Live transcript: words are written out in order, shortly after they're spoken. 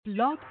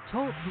Blog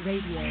Talk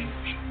Radio.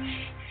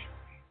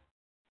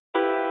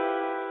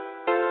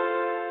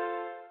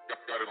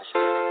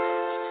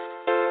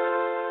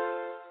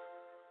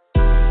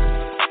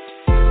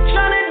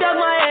 Tryna duck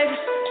my ex,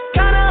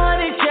 count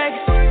 100 checks.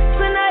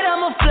 Tonight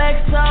I'ma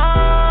flex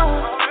on.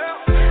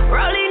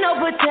 Rolling no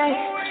protect,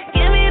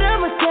 give me the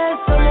protect.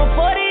 I'm a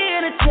 40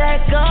 in a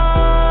tech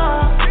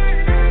on.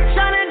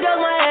 Tryna duck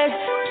my ex,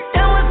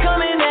 then what's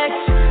coming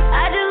next?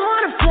 I just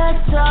wanna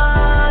flex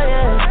on,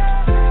 yeah.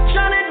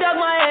 Tryna duck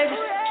my ex,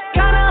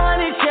 count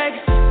 100 checks.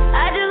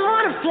 I just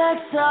wanna flex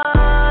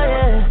on,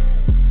 yeah.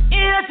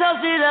 Yeah,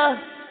 toast it up.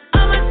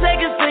 I'ma take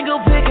a single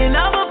pic and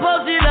I'ma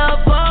post it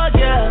up, oh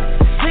yeah.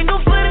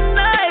 Single for the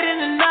night and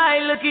the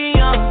night looking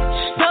young.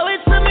 Throw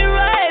it to me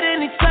right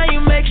anytime you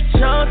make it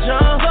jump.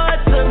 Throw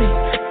it to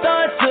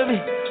me,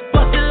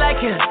 bust it like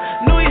a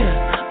New Year.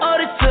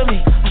 Owe it to me.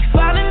 I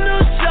found a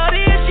new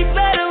shorty and she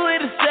better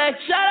with the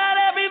sex. Shout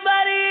out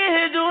everybody in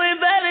here doing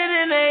better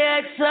than they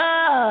ex.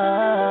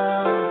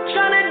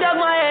 Tryna duck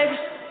my ex,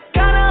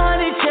 got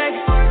 100 checks.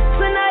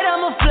 Tonight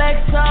I'ma flex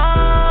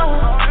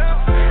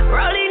on.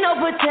 Rolling no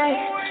protect,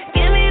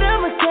 give me the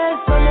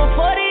protect. I'm a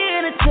 40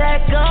 in a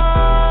tech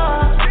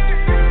on.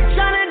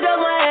 Tryna duck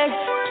my ex,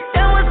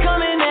 then what's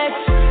coming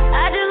next?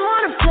 I just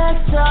wanna flex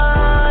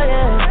on,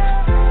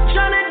 yeah.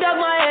 Tryna duck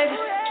my ex,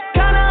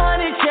 got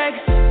 100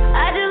 checks.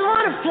 I just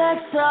wanna flex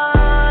on,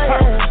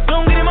 yeah.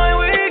 Don't get in my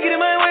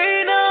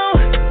way now.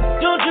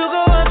 Don't you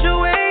go out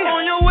your way,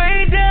 on your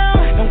way down.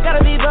 Don't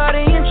gotta be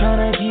bodying,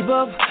 tryna keep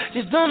up.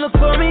 Just don't look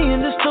for me in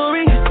the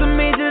story. It's the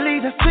major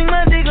leagues. I swing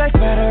my dick like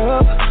batter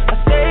up. I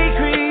stay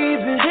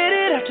creeping, hit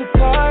it at your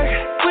park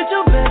with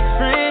your best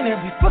friend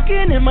and be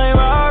fucking in my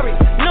Rari.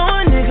 No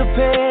a nigga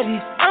petty,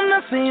 I'm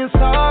not saying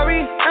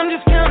sorry. I'm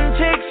just counting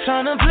checks,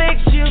 tryna flex,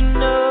 you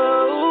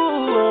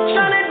know.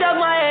 Tryna duck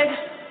my ex,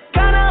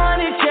 got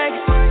 100 checks.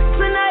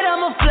 Tonight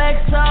I'ma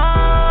flex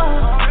on.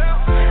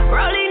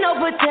 Rolling no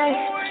protect,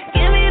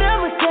 give me the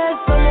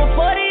protect. I'm a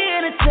 40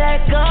 in a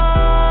tech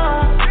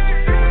on.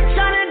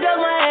 Tryna duck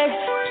my ex,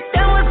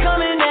 then what's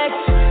coming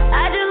next?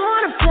 I just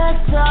wanna flex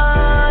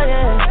on,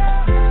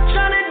 yeah.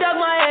 Tryna duck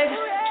my ex,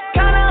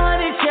 got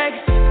 100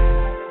 checks.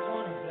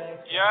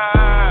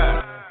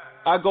 Yeah,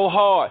 I go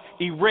hard,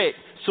 erect,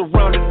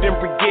 surrounded in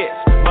briquettes.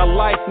 My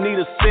life need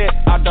a set,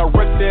 I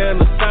direct there in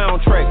the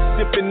soundtrack.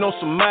 Sipping on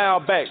some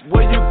Malbec,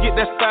 where you get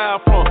that style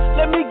from?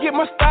 Let me get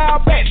my style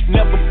back.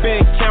 Never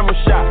been camera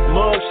shot,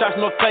 mug shots,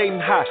 no fading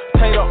high.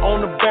 Tater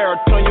on the barrel,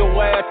 turn your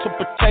ass to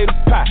potato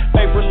pie.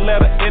 Favorite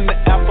letter in the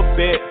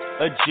alphabet,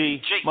 a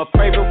G. My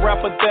favorite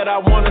rapper that I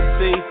wanna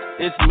see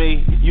is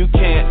me. You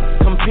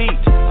can't compete,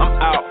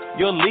 I'm out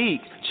your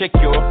league. Check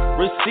your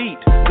receipt,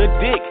 the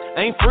dick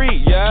ain't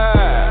free,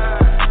 yeah.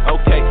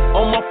 Okay,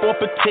 on my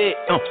forfeit,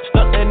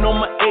 stuntin'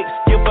 on my ex.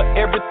 Give her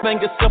everything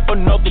except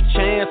another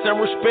chance and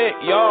respect,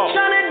 y'all.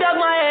 Tryna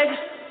duck my ex,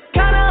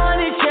 got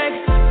 100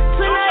 checks.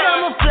 Tonight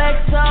I'ma flex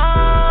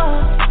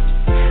on.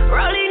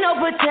 Rolling no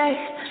protect,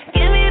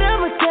 give me the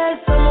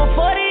protect. I'm a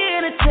 40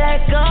 in a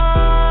tech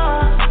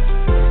on.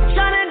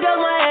 Tryna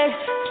duck my ex,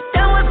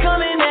 then what's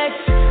coming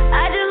next?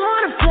 I just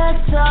wanna flex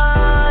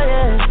on,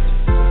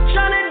 yeah.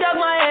 Tryna duck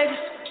my ex,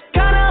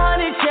 got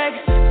 100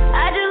 checks.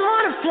 I just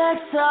wanna flex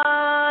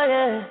on,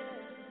 yeah.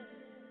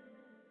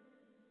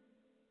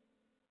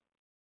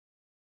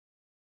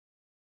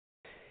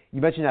 You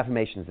mentioned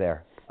affirmations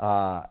there.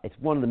 It's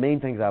one of the main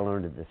things I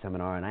learned at the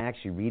seminar, and I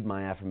actually read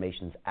my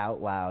affirmations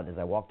out loud as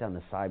I walk down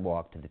the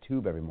sidewalk to the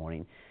tube every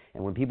morning.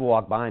 And when people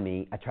walk by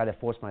me, I try to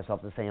force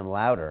myself to say them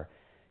louder.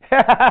 You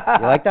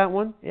like that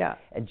one? Yeah.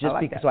 And just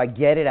like because, that. so I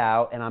get it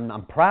out, and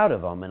I'm proud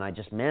of them, and I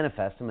just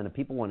manifest them. And if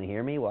people want to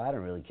hear me, well, I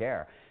don't really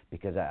care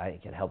because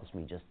it helps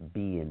me just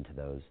be into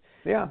those.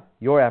 Yeah.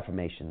 Your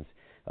affirmations.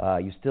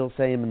 You still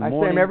say them in the I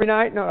morning? say them every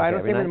night. No, Okay, I don't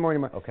say every them in the night?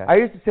 morning. Okay. I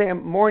used to say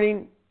them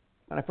morning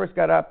when I first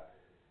got up.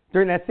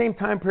 During that same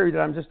time period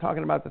that I'm just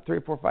talking about, the 3,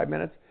 4, 5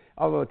 minutes,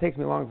 although it takes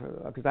me long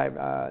because I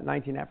have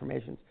 19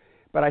 affirmations.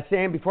 But I say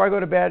them before I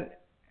go to bed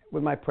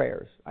with my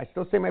prayers. I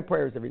still say my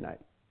prayers every night.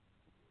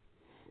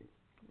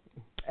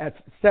 At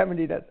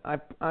 70, I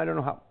don't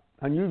know how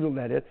unusual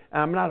that is.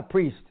 I'm not a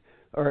priest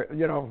or,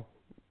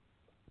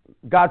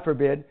 God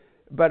forbid.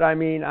 But I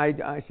mean,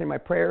 I say my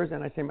prayers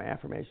and I say my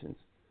affirmations.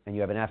 And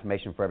you have an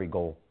affirmation for every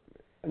goal?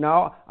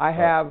 No, I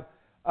have,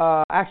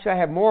 actually I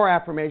have more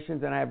affirmations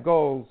than I have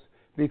goals.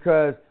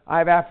 Because I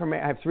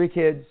have 3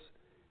 kids,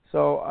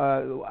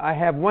 so I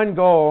have one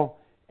goal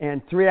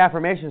and 3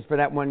 affirmations for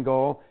that one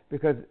goal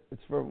because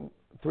it's for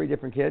 3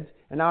 different kids.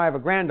 And now I have a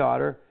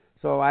granddaughter,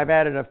 so I've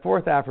added a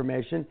 4th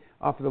affirmation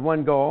off of the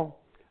one goal.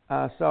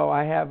 So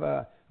I have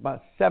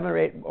about 7 or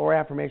 8 more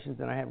affirmations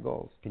than I have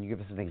goals. Can you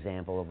give us an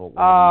example of what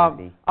might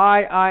be?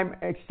 I'm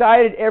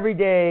excited every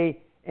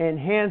day,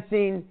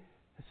 enhancing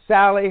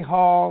Sally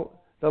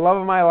Hall, the love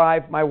of my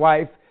life, my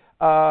wife,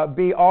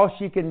 be all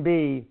she can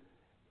be.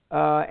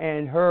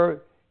 And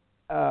her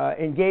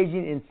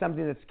engaging in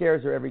something that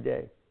scares her every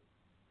day.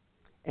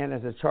 And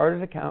as a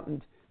chartered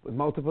accountant with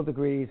multiple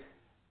degrees,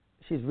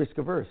 she's risk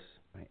averse.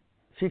 Right.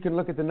 She can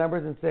look at the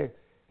numbers and say,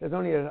 there's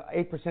only an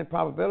 8%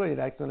 probability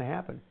that's going to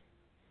happen.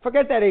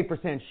 Forget that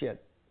 8%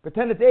 shit.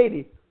 Pretend it's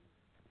 80.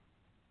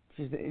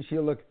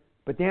 She'll look,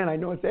 but Dan, I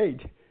know it's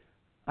 8.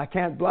 I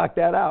can't block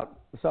that out.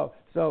 So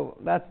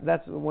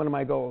that's one of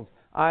my goals.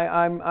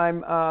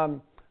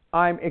 I'm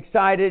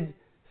excited,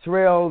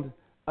 thrilled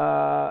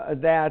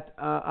that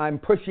I'm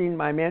pushing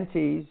my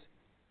mentees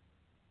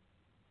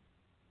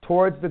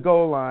towards the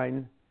goal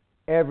line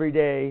every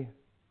day,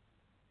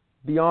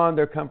 beyond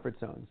their comfort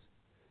zones.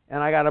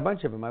 And I got a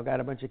bunch of them. I've got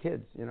a bunch of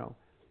kids.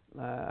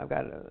 I've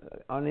got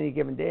on any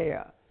given day.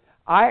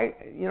 I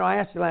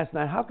asked you last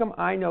night, how come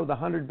I know the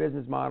 100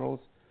 business models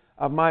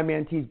of my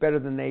mentees better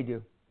than they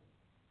do?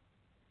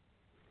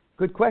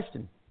 Good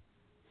question.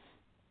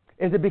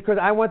 Is it because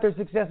I want their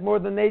success more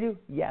than they do?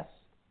 Yes.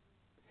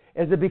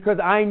 Is it because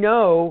I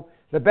know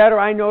the better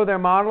I know their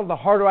model, the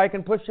harder I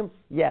can push them?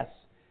 Yes.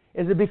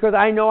 Is it because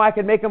I know I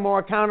can make them more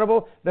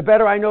accountable, the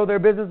better I know their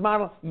business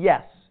model?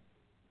 Yes.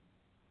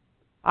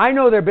 I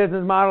know their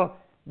business model.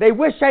 They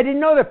wish I didn't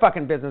know their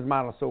fucking business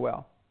model so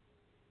well.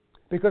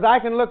 Because I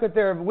can look at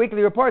their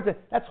weekly reports and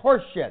say, that's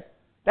horse shit.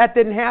 That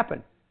didn't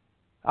happen.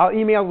 I'll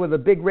email with a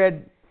big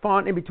red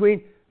font in between.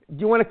 Do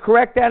you want to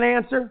correct that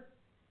answer?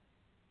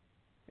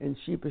 And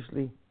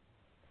sheepishly,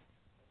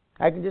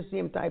 I can just see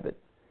him type it.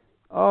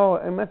 Oh,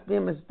 it must be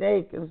a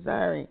mistake. I'm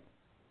sorry.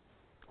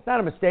 It's not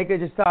a mistake. They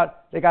just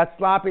thought they got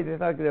sloppy. They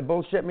thought they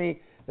bullshit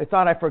me. They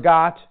thought I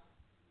forgot.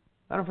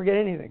 I don't forget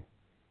anything.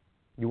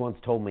 You once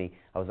told me,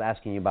 I was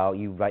asking you about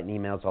you writing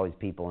emails to all these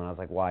people, and I was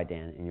like, why,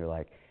 Dan? And you're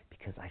like,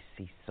 because I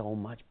see so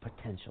much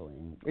potential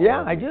in you.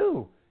 Yeah, I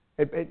do.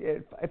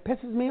 It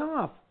pisses me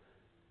off.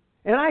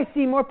 And I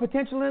see more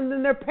potential in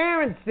than their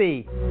parents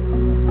see.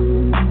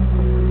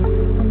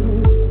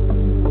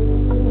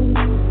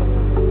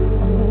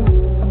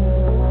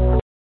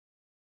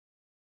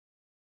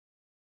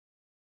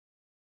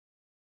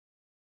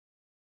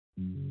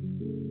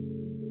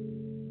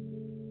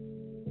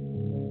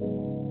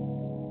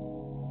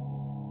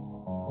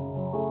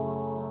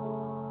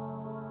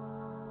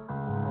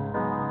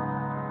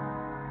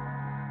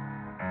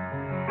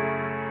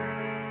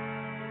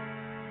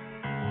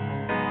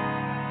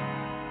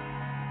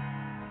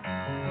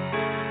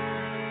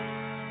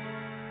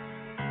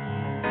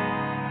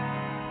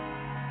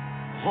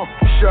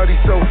 Shawty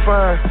so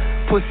fine,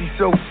 pussy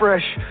so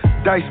fresh.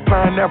 Diced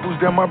pineapples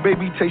that my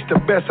baby tastes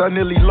the best. I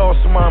nearly lost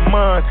my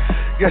mind.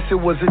 Guess it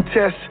was a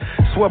test.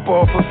 Swept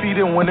her off her feet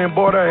and went and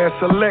bought her ass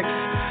a Lex.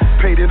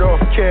 Paid it off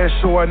cash,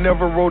 so I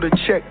never wrote a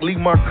check. Leave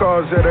my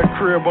cars at her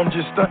crib, I'm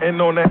just stunting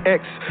on the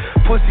X.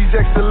 Pussy's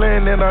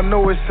excellent and I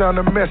know it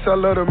sound a mess. I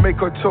let her make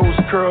her toes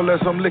curl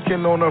as I'm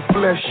licking on her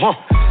flesh.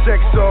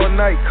 Sex all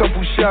night,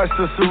 couple shots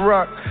to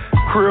Ciroc.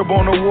 Crib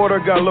on the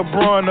water, got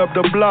LeBron up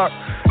the block.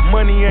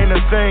 Money ain't a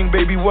thing,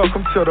 baby,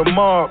 welcome to the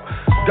mob.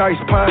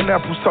 Diced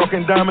pineapples,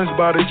 talking diamonds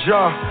by the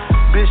jar.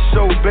 Bitch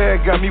so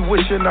bad, got me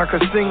wishing I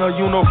could sing a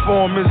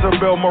uniform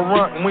Isabel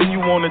Marant when you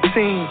on a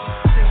team.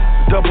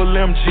 Double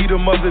MG,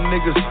 them other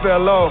niggas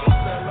fell off.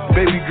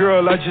 Baby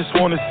girl, I just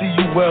wanna see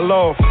you well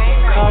off.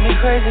 Call me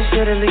crazy,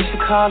 shit, at least you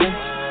callin'.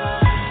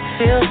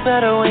 Feels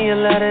better when you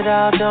let it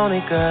out, don't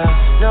it, girl?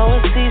 Know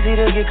it's easy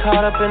to get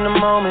caught up in the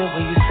moment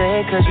when you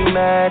say it cause you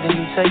mad and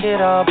you take it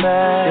all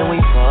back. Then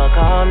we fuck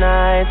all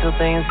night till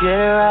things get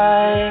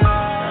right.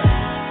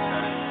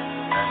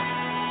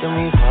 Then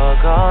we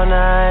fuck all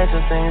night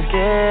till things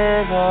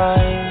get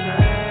right.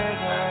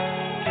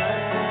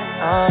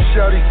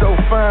 Shawty so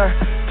fine,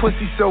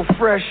 pussy so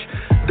fresh.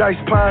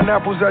 Diced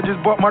pineapples, I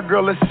just bought my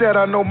girl a set.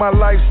 I know my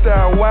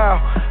lifestyle, wow.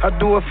 I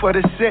do it for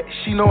the set.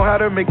 She know how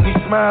to make me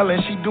smile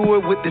and she do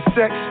it with the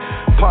sex.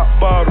 Pop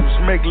bottles,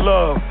 make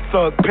love,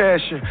 thug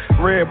passion.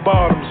 Red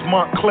bottoms,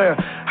 Montclair,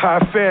 high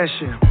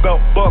fashion.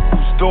 Belt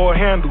buckles, door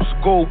handles,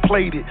 gold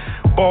plated.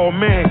 Ball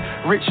man,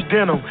 rich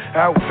denim,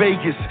 out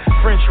Vegas.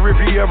 French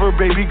Riviera,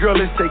 baby girl,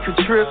 let's take a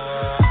trip.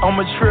 On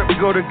my trip,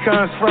 go to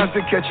Cannes, France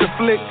and catch a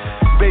flick.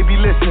 Baby,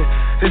 listen,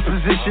 this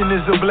position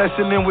is a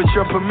blessing and with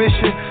your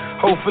permission,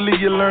 hopefully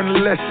you learn a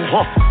lesson.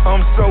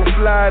 I'm so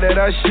fly that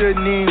I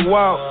shouldn't even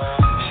walk.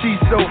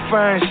 She's so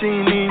fine, she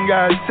ain't even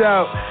got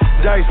out.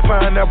 Diced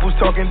pineapples,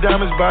 talking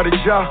diamonds by the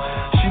jar.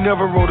 She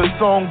never wrote a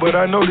song, but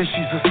I know that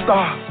she's a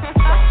star.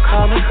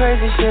 Call me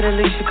crazy, shit, at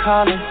least you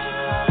callin'.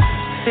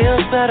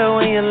 Feels better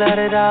when you let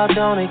it out,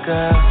 don't it,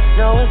 girl?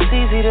 Know it's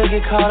easy to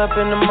get caught up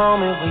in the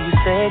moment when you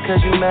say it cause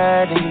you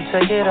mad and you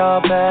take it all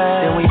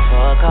back. Then we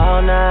fuck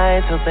all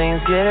night till things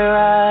get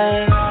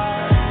right.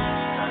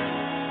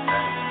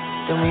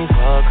 Then we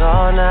fuck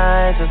all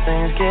night till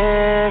things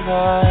get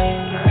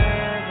right.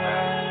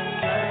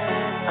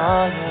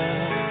 Oh yeah.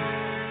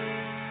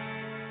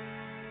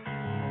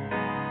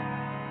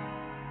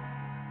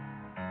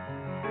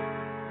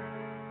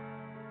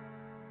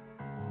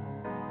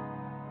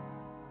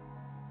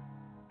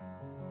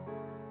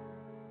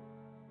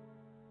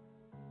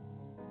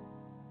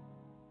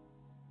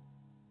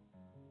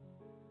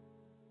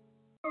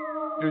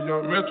 If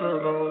young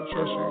Metro don't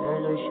trust you, I'm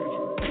gonna shoot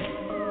you.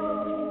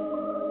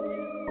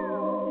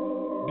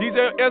 DJ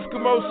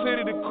Eskimo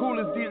City, the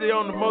coolest DJ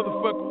on the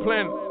motherfucking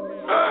planet.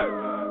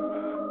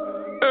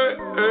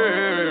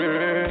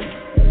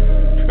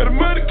 Got the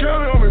money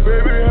counting on me,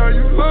 baby, how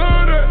you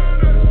love that?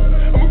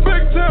 I'm a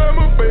big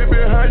timer, baby,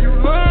 how you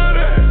love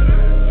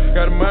that?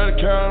 Got the money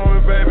counting on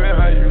me, baby,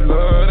 how you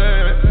love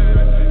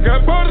that?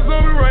 Got borders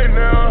on me right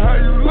now, how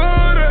you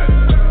love that?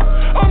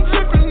 I'm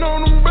dripping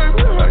on them,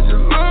 baby, how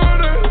you love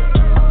that?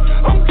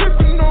 I'm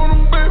dripping on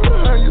them, baby,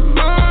 how you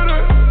love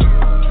that?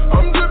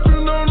 I'm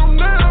dripping on them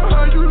now,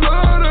 how you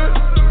love that?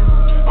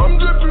 I'm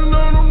dripping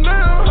on them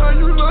now, how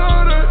you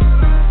love that?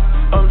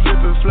 I'm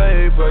dripping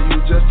flavor, you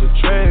just a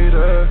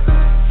trader.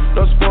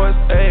 No sports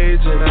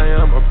agent,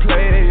 I am a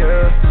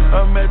player.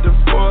 I'm at the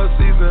Four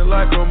Seasons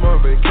like I'm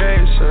on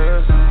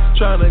vacation.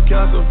 Tryna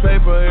count some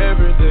paper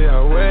every day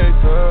I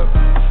wake up.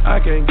 I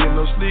can't get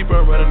no sleep,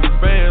 I'm running the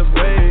bands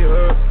way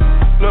up.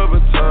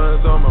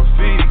 Louboutins on my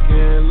feet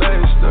getting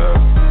laced up.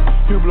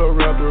 Hublot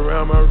wrapped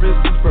around my wrist,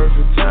 it's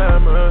perfect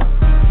timing.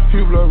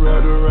 Hublot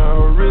wrapped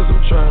around her wrist,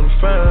 I'm trying to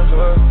find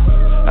her.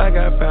 I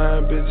got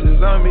fine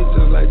bitches on me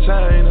just like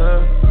China.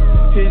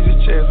 Here's your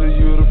chance for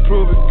you to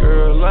prove it,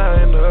 girl,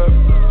 line up.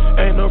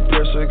 Ain't no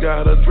pressure,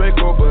 got a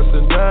Draco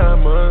bustin'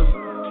 diamonds.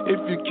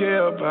 If you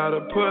care about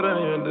her, put her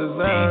in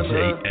designer.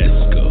 DJ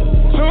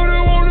Esco. Told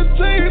her want a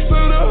taste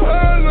of the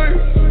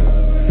highlights.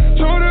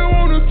 Told her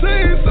want a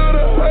taste of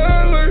the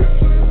highlights.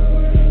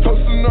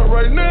 Toasting up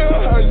right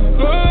now, how you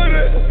love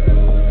that?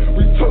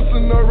 We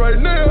toasting up right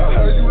now,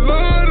 how you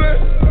love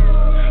that?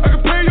 I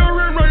can pay your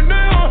rent right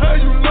now, how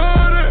you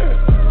love that?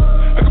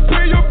 I can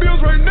pay your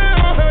bills right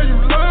now, how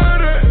you love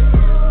that?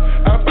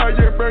 I buy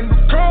you a brand new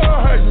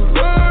car, how you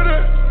love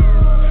that?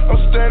 I'm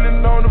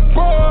standing on the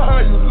bar,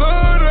 how you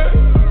love that?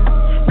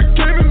 We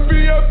came in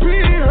VIP,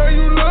 how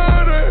you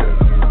love that?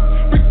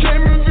 We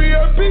came in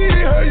VIP,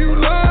 how you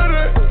love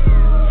that?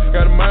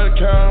 Got a money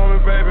count on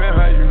me, baby,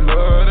 how you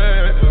love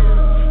that?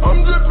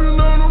 I'm dripping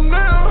on them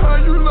now, how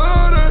you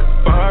love that?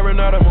 Firing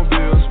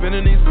automobiles,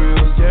 spinning these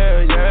wheels,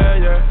 yeah, yeah,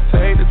 yeah.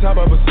 Take the top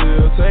of a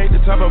seal, take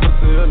the top of a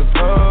seal and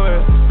blow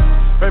it.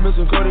 Bring me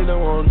some Cody, I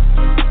want it.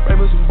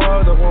 Bring me some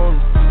bars, I want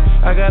it.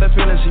 I got a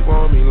feeling she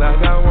want me like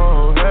I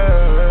want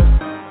her.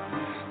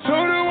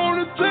 Told her want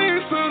a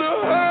taste of the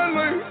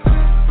highlights.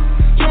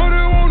 Told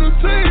her want a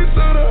taste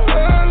of the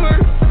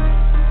highlights.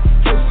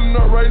 Toasting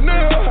up right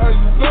now, how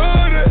you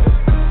love that?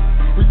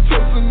 We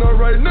toasting up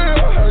right now,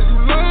 how you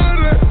love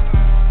that?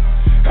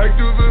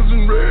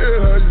 Activism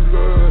red, how you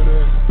love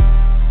that?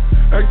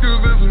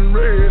 Activism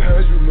red, how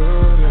you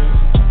love that?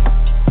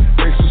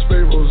 Extra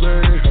spray rose,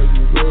 how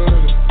you love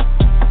that?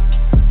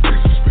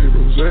 Extra spray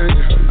rose, how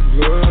you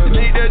love that? You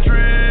need that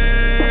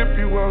drip,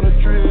 you want a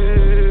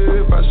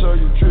drip, I show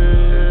you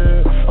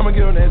drip. I'ma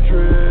get on that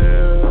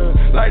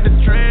drip. Like the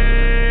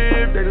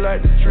drip, they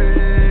like the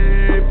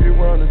drip. You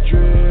want a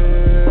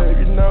drip,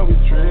 you know we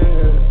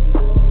drip.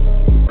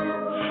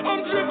 I'm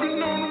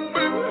dripping on them,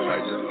 baby, how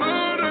you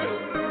love that?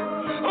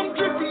 I'm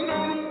dripping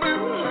on them,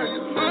 baby, how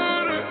you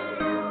love that?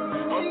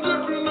 I'm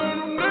dripping on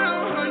them now,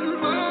 how you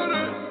love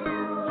that?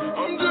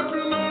 I'm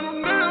dripping on them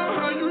now,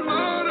 how you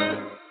love that?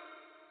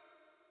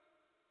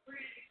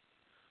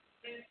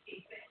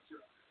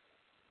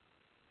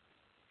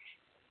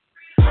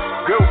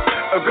 Go,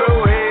 go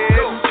ahead,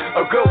 go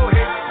ahead, go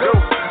ahead,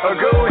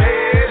 go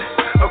ahead,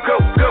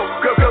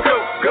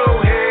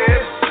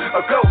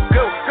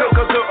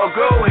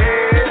 go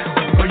ahead.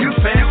 Oh, you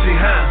fancy,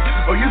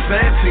 huh? Oh, you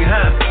fancy,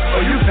 huh?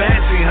 Oh, you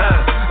fancy,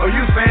 huh? Oh,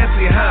 you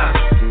fancy, huh?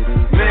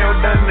 Nails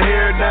done,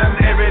 hair done,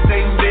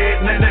 everything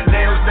did.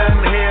 Nails done,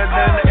 hair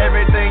done,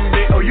 everything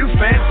did. Oh, you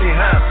fancy,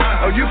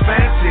 huh? Oh, you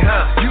fancy,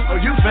 huh? Oh,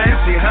 you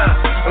fancy,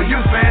 huh? Oh, you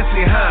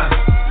fancy, huh?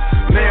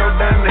 Nails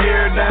done,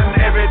 hair done,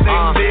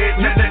 everything did.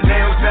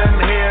 Nails done,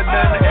 hair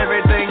done,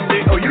 everything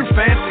did. Oh, you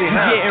fancy,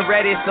 huh? Getting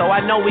ready, so I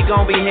know we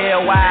gon' be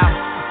here a while.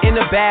 In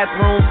the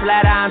bathroom,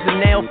 flat irons and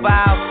nail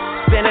files.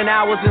 Spending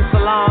hours in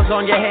salons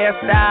on your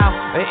hairstyle.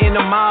 And in the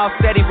mall,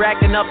 steady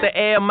racking up the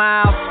air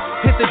miles.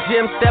 Hit the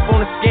gym, step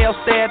on the scale,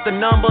 stare at the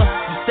number.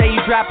 You say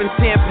you dropping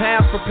 10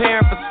 pounds,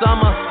 preparing for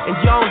summer. And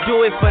you don't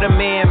do it for the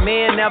men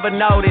never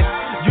notice.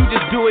 You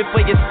just do it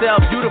for yourself,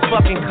 you the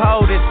fucking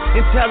coldest.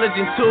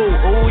 Intelligent too,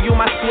 ooh, you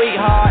my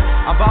sweetheart.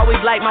 I've always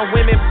liked my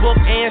women book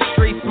and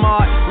street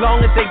smart.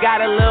 Long as they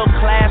got a little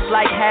class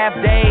like half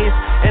days.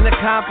 And the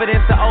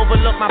confidence to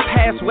overlook my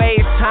past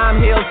ways.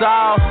 Time heals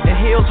all, and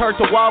heels hurt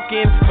to walk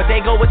in. But they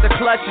go with the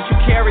clutches, you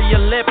carry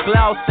your lip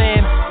gloss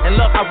in. And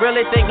look, I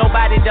really think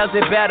nobody does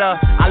it better.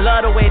 I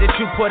love the way that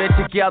you put it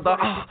together.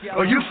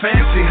 Oh, you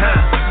fancy,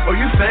 huh? Oh,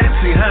 you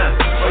fancy,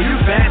 huh? Oh, you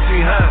fancy,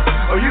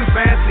 huh? Oh, you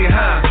fancy,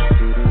 huh?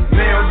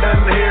 Nails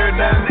done, hair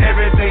done,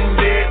 everything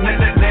did.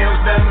 Nails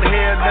done,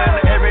 hair done,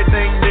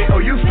 everything did.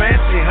 Oh, you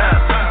fancy,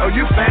 huh? Oh,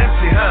 you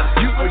fancy,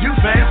 huh? Oh, you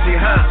fancy,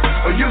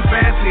 huh? Oh, you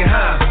fancy,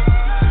 huh?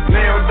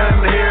 Nails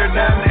done, hair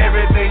done,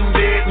 everything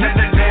did.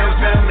 Nails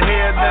done,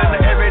 hair done,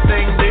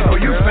 everything did. Oh,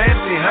 you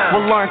fancy, huh?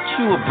 Well, aren't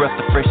you a breath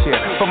of fresh air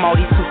from all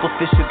these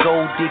superficial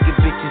gold digging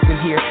bitches in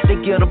here. They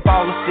get a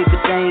baller figure,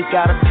 they ain't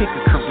gotta pick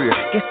a career.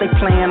 Guess they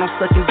plan on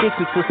sucking dicks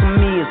until some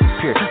millions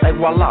appear. Like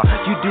voila,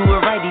 you do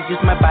it right, he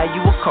just might buy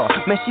you a car.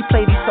 Man, she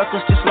play these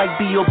suckers just like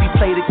B.O.B.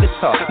 play the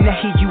guitar. Now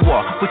here you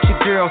are, with your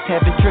girls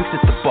having drinks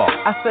at the bar.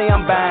 I say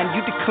I'm buying,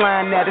 you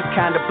decline, that is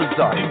kinda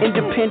bizarre.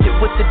 Independent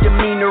with the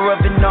demeanor of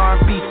an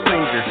R&B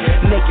singer.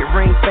 Naked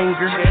ring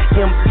finger,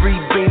 M3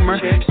 Beamer,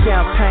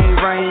 champagne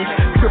rain,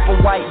 triple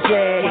white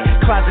jag,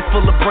 closet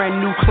full of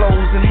brand new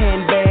clothes and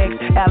handbags.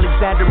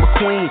 Alexander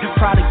McQueen,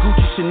 Prada,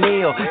 Gucci,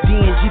 Chanel,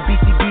 D&G,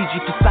 BCBG,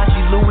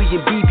 Versace, Louis,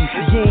 and BB.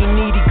 You ain't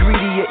needy,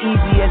 greedy, or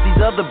easy as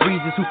these other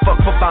breezes who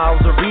fuck for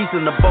bottles of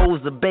reason, the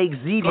bowls of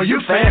baked ziti. Oh, you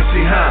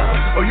fancy,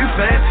 huh? Oh, you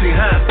fancy,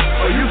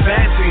 huh? Oh, you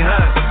fancy,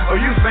 huh? Oh,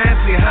 you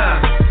fancy,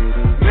 huh?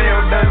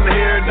 Nails done,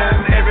 hair done,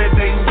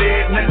 everything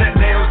did.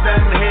 Nails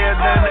done, hair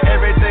done,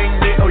 everything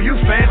did. Oh, you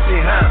fancy,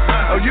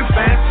 huh? Oh, you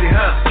fancy,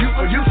 huh?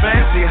 Oh, you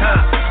fancy,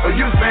 huh? Oh,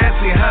 you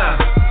fancy, huh?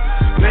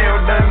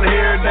 Nails done,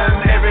 hair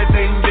done,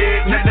 everything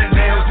did.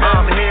 Nails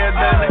done, hair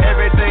done,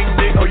 everything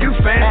did. Oh, you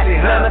fancy,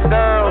 huh? Atlanta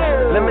girls,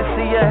 let me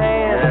see your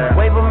hands.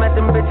 Wave them at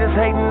them bitches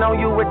hating on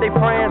you with their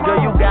friends.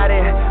 Girl, you got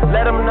it.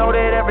 Let them know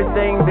that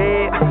everything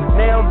big.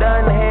 Nail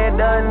done, hair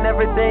done,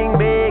 everything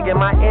big. And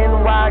my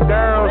NY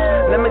girls,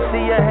 let me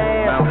see your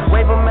hands.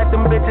 Wave them at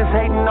them bitches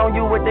hating on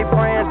you with their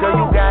friends. Girl,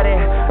 you got it.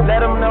 Let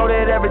them know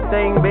that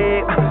everything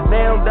big.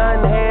 Nail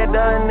done, hair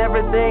done,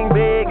 everything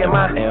big. And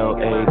my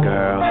LA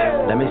girls,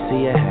 let me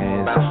see your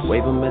hands.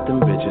 Wave them at them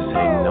bitches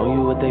hating on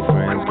you with their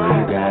friends. Girl,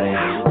 you got it.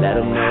 Let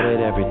them know that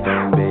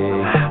everything big.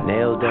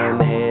 Nails done,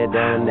 hair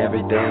done,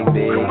 everything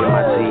big. And my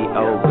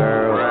CO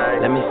girls,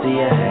 let me see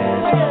your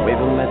hands. Wave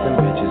them at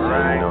them bitches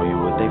hating on you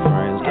with their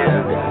friends. Girl,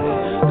 you got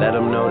it. Let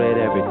them know that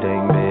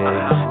everything big.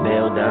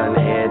 Nail done,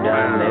 hair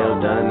done, nails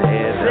done,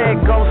 hair done.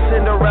 Said go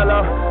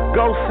Cinderella,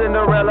 go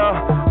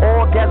Cinderella.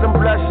 Orgasm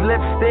blush,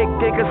 lipstick,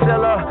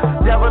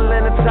 Gigasilla. Devil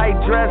in a tight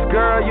dress,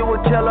 girl, you a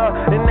killer.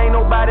 And ain't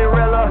nobody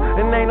realer,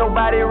 and ain't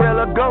nobody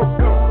realer. Go,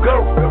 go, go,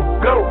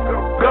 go,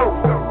 go,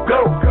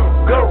 go,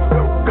 go,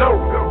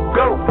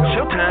 go.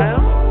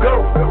 Showtime.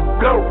 Go,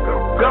 go,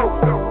 go,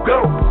 go.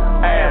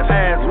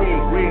 As we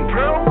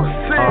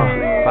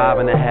proceed.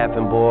 5.5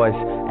 and boys,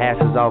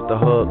 asses off the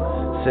hook.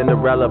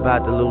 Cinderella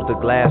about to lose the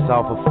glass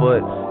off her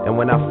foot. And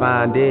when I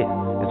find it,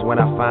 it's when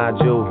I find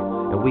you.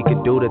 And we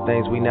can do the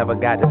things we never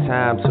got the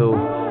time to.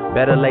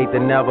 Better late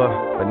than never,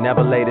 but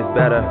never late is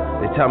better.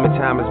 They tell me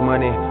time is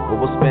money, but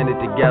we'll spend it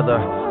together.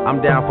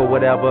 I'm down for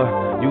whatever,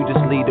 you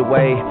just lead the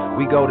way.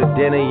 We go to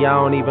dinner,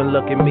 y'all don't even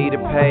look at me to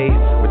pay.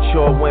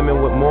 Mature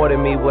women with more than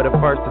me were the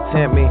first to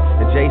tempt me.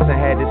 And Jason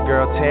had this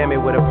girl Tammy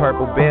with a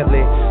purple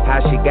Bentley.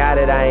 How she got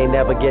it, I ain't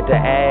never get to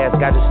ask.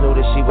 I just knew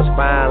that she was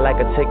fine, like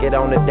a ticket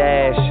on the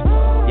dash.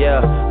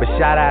 Yeah, but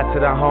shout out to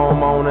the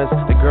homeowners,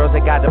 the girls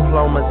that got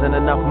diplomas and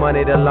enough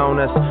money to loan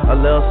us a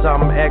little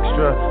something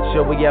extra,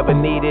 should we ever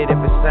need it. If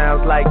it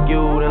sounds like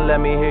you, then let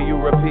me hear you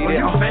repeat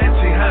it. Oh, you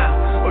fancy,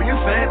 huh? Oh, you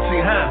fancy,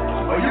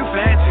 huh? Oh, you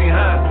fancy,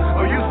 huh?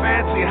 Oh, you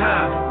fancy,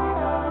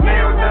 huh?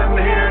 Nails done,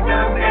 hair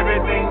done,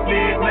 everything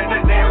did.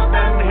 Nails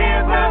done,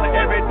 hair done,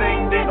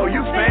 everything did. Oh,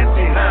 you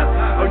fancy,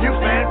 huh? Oh, you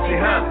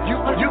fancy,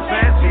 huh? Oh, you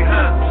fancy,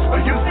 huh?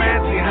 Oh, you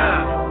fancy,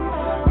 huh?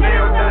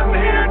 Nails done,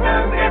 hair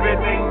done,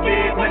 everything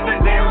did.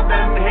 Nails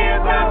done, hair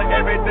done,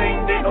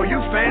 everything did. Oh, you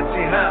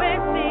fancy, huh?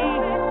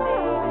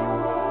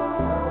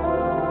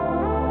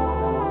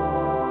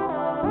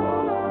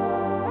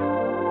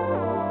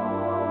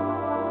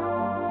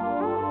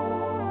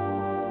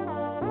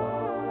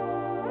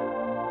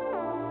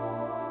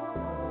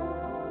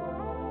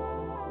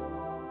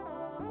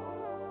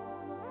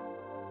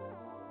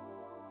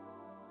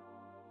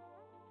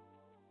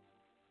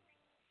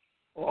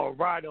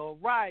 All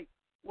right.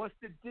 What's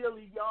the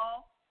dealie,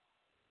 y'all?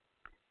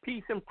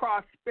 Peace and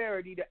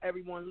prosperity to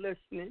everyone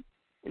listening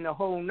in the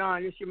whole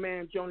nine. It's your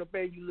man, Jonah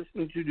Bay. You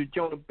listening to the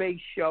Jonah Bay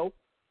Show.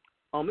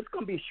 It's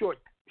going to be a short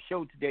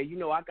show today. You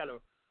know, I got to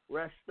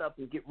rest up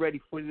and get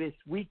ready for this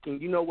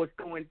weekend. You know what's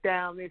going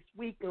down this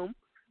weekend?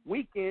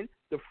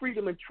 The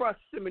Freedom and Trust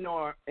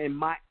Seminar in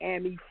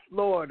Miami,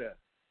 Florida.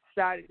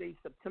 Saturday,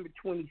 September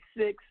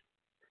 26th.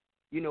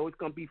 You know, it's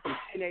going to be from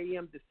 10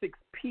 a.m. to 6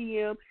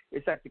 p.m.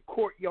 It's at the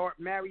Courtyard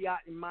Marriott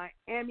in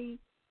Miami,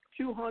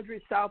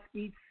 200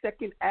 Southeast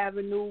 2nd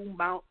Avenue,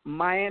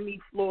 Miami,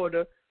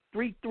 Florida,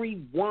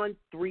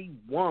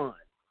 33131.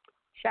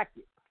 Check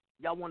it.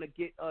 Y'all want to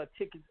get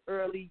tickets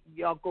early,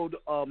 y'all go to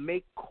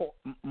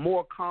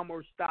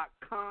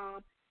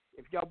makemorecommerce.com.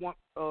 If y'all want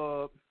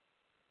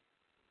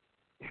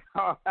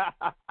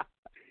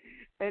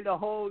and the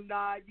whole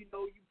nine, you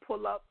know, you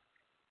pull up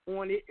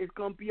on it. It's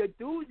going to be a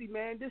doozy,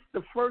 man. This is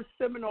the first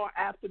seminar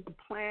after the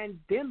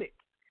pandemic.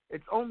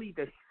 It's only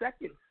the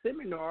second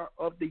seminar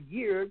of the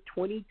year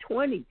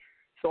 2020.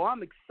 So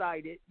I'm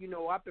excited. You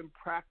know, I've been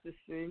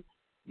practicing,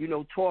 you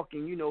know,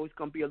 talking. You know, it's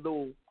going to be a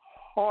little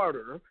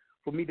harder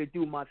for me to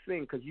do my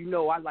thing because, you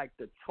know, I like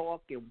to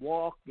talk and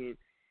walk and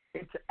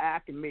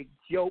interact and make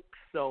jokes.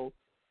 So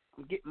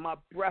I'm getting my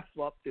breath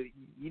up to,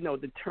 you know,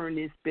 to turn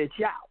this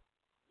bitch out.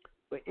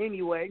 But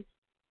anyway,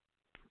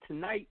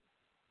 tonight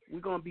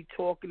we're going to be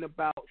talking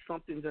about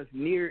something that's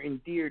near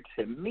and dear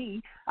to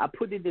me. I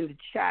put it in the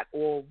chat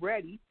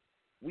already.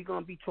 We're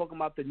going to be talking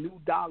about the new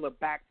dollar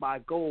backed by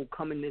gold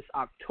coming this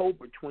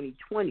October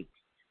 2020.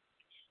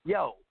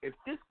 Yo, if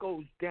this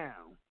goes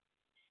down,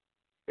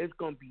 it's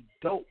going to be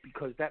dope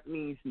because that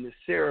means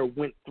Nasera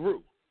went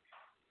through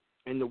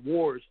and the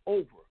war is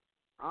over.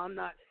 I'm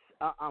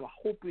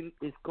hoping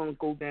it's going to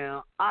go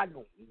down. I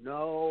don't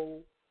know.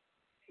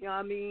 You know what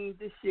I mean?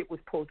 This shit was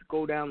supposed to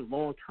go down a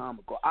long time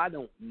ago. I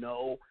don't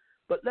know.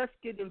 But let's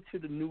get into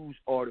the news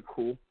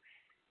article.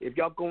 If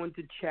y'all go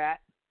into chat,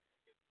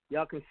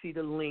 y'all can see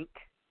the link.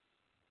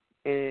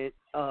 And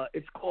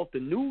it's called The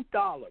New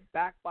Dollar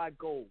Backed by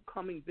Gold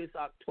coming this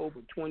October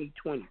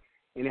 2020.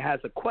 And it has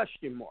a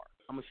question mark.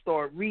 I'm going to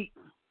start reading.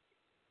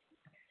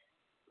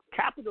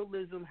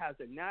 Capitalism has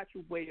a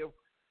natural way of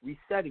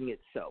resetting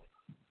itself.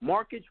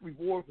 Markets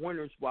reward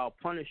winners while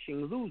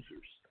punishing losers.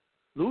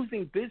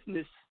 Losing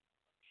businesses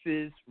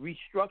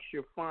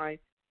restructure, find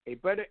a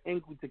better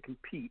angle to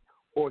compete,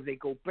 or they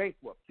go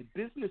bankrupt. The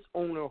business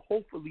owner,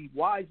 hopefully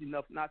wise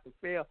enough not to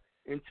fail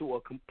into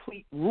a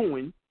complete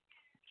ruin,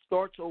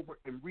 starts over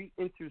and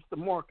re-enters the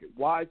market,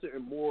 wiser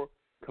and more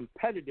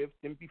competitive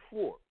than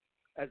before.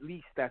 At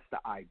least that's the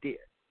idea.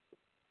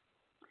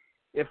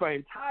 If an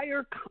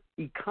entire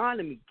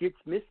economy gets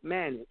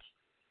mismanaged,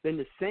 then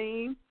the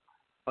same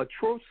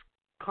atrocious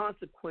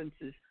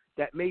consequences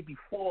that may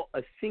befall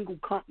a single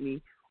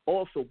company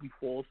also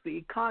befalls the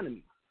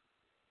economy.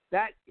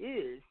 That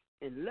is,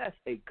 unless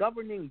a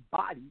governing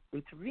body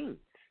intervenes,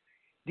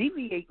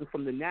 deviating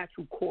from the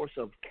natural course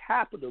of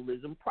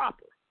capitalism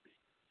proper.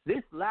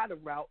 This latter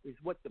route is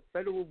what the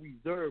Federal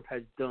Reserve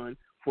has done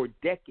for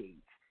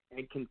decades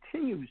and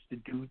continues to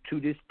do to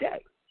this day.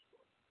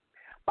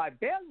 By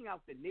bailing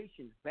out the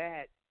nation's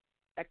bad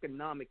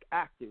economic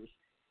actors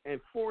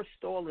and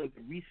forestalling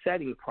the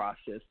resetting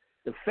process,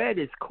 the Fed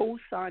is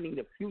co-signing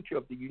the future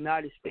of the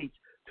United States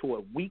to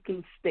a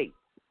weakened state.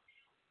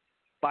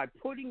 By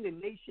putting the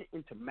nation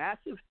into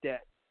massive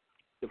debt,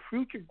 the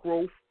future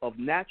growth of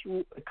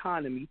natural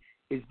economy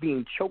is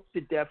being choked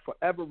to death,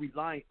 forever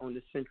relying on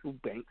the central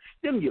bank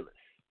stimulus.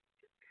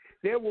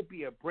 There will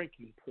be a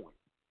breaking point,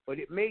 but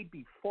it may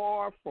be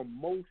far from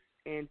most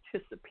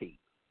anticipate.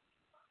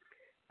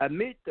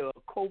 Amid the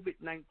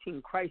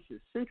COVID-19 crisis,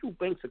 central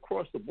banks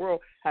across the world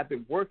have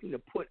been working to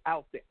put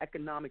out the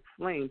economic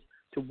flames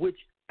to which,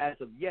 as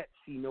of yet,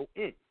 see no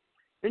end.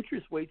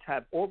 Interest rates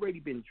have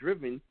already been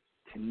driven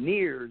to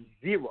near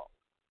zero,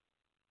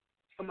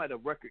 some at a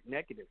record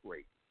negative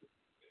rate,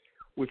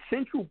 with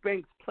central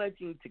banks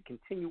pledging to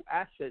continue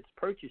assets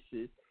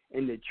purchases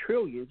in the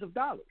trillions of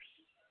dollars.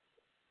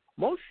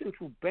 Most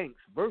central banks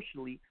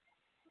virtually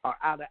are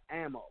out of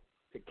ammo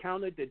to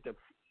counter the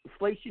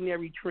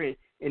deflationary trend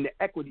in the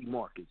equity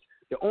markets.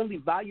 The only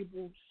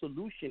valuable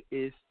solution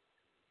is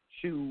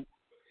to,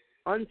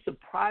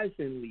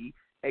 unsurprisingly,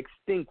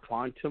 extend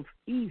quantum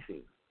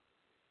easing.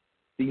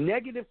 The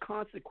negative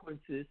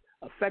consequences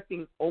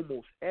affecting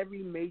almost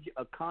every major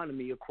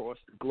economy across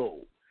the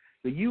globe.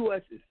 The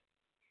U.S. is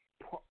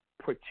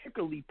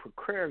particularly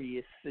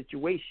precarious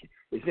situation.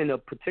 Is in a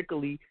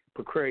particularly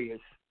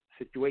precarious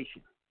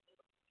situation.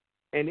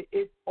 And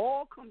it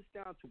all comes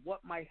down to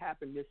what might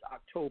happen this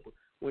October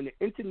when the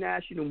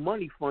International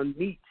Money Fund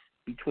meets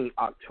between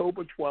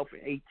October 12th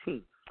and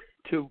 18th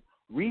to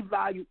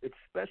revalue its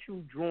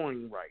special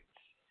drawing rights.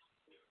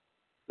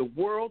 The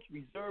world's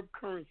reserve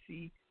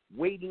currency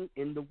waiting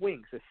in the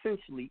wings,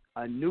 essentially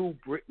a new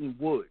Bretton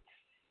Woods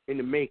in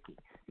the making.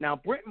 Now,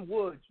 Bretton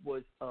Woods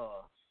was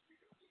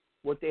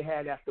what they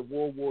had after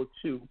World War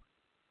II,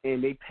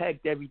 and they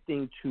pegged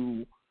everything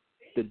to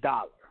the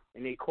dollar,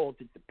 and they called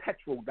it the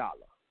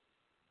petrodollar.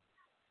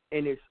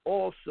 And it's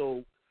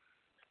also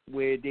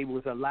where they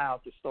was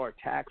allowed to start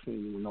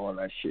taxing you and all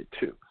that shit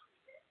too.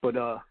 But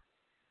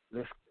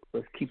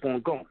let's keep on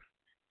going.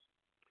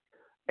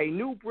 A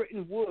new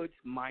Bretton Woods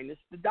minus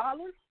the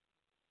dollar?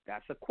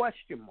 That's a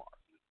question mark.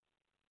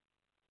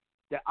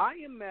 The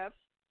IMF's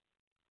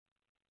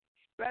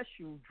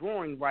special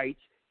drawing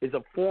rights is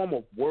a form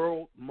of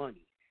world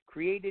money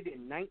created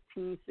in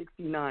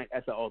 1969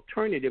 as an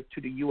alternative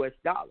to the U.S.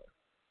 dollar.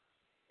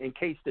 In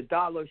case the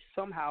dollar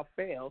somehow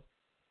fails,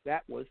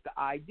 that was the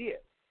idea.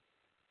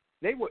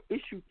 They were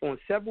issued on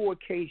several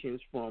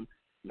occasions from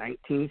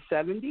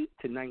 1970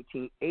 to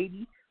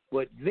 1980,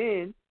 but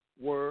then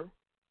were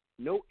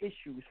no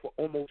issues for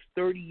almost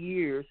 30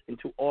 years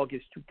until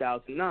August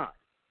 2009,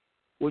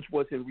 which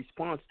was in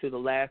response to the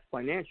last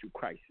financial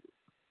crisis.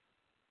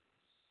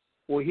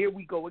 Well, here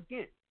we go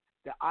again.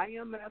 The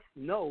IMF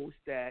knows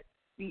that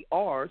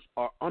CRs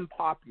are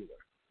unpopular,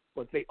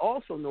 but they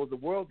also know the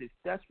world is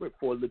desperate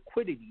for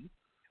liquidity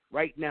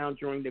right now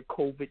during the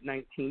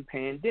COVID-19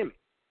 pandemic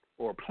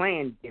or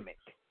plandemic.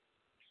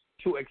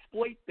 To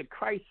exploit the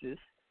crisis,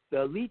 the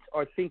elites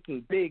are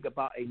thinking big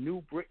about a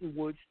new Bretton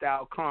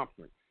Woods-style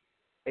conference,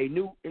 a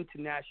new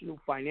international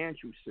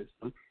financial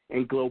system,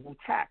 and global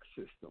tax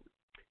system.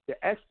 The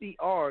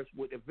SDRs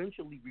would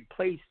eventually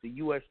replace the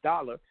U.S.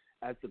 dollar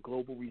as the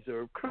global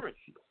reserve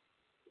currency.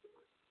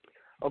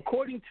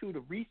 According to the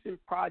recent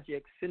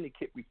Project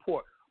Syndicate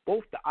report,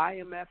 both the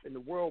IMF and the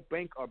World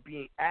Bank are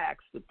being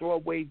asked to throw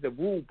away the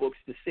rule books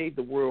to save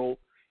the world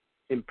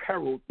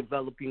imperiled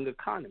developing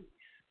economies.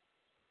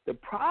 The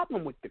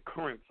problem with the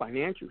current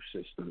financial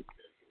system,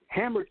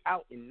 hammered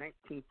out in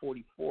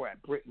 1944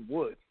 at Bretton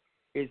Woods,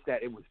 is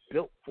that it was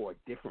built for a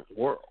different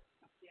world.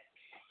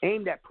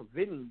 Aimed at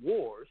preventing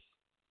wars,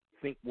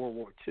 think World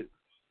War II,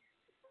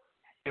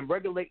 and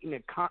regulating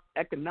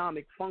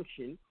economic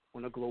function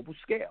on a global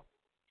scale.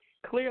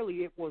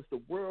 Clearly, it was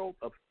the world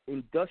of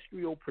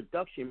industrial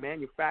production,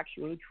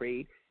 manufacturing,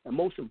 trade, and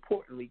most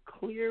importantly,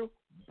 clear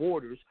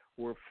borders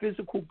where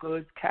physical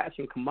goods, cash,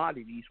 and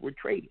commodities were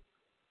traded.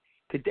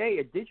 Today,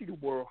 a digital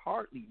world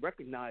hardly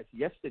recognizes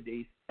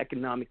yesterday's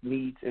economic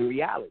needs and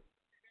reality.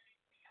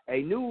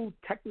 A new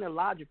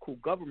technological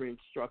government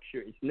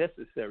structure is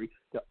necessary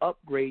to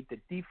upgrade the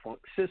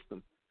defunct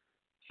system.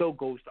 So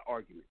goes the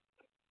argument.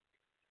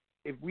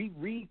 If we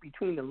read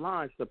between the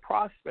lines, the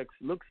prospects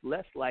looks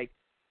less like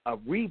a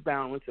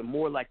rebalance and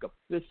more like a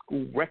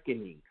fiscal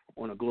reckoning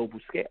on a global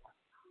scale.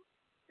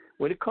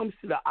 When it comes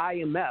to the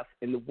IMF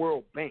and the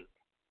World Bank,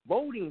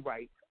 voting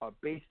rights are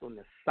based on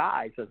the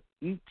size of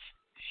each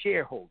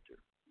shareholder.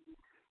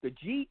 The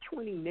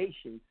G20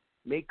 nations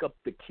make up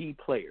the key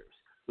players,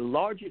 the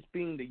largest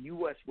being the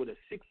U.S. with a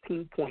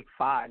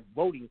 16.5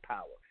 voting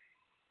power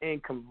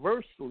and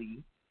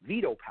conversely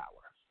veto power.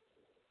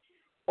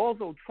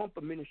 Although Trump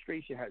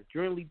administration has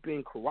generally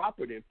been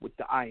cooperative with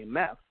the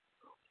IMF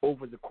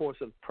over the course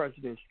of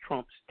President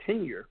Trump's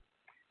tenure,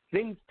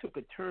 things took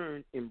a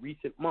turn in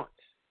recent months.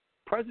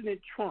 President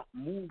Trump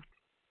moved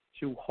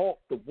to halt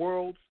the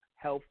World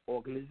Health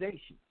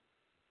Organization,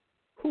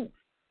 WHO.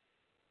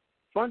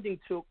 Funding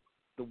took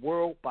the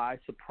world by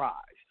surprise.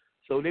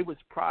 So they were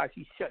surprised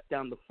he shut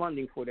down the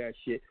funding for that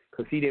shit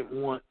because he didn't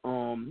want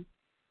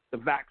the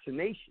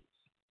vaccinations.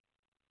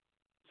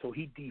 So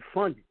he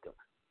defunded them.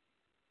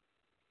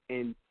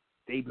 And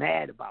they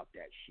mad about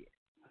that shit.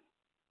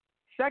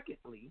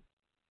 Secondly,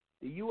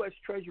 the U.S.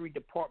 Treasury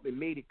Department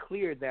made it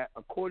clear that,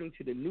 according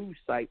to the news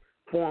site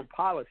Foreign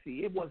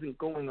Policy, it wasn't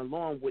going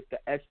along with the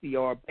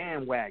SDR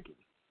bandwagon.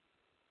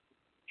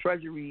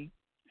 Treasury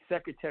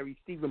Secretary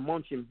Stephen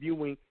Mnuchin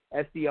viewing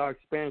SDR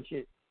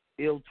expansion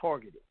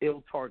ill-targeted.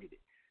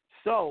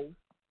 So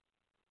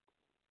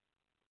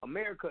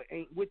America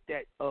ain't with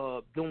that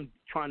them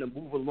trying to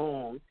move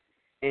along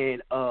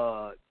and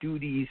do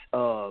these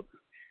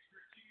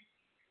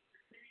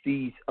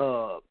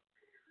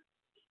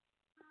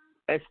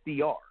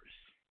SDRs,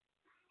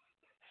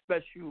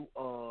 special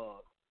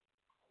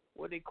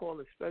what they call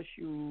it,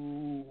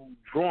 special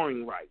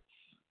drawing rights.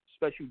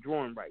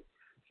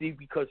 See,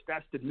 because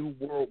that's the new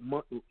world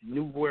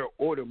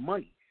order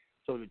money.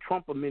 So the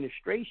Trump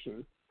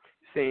administration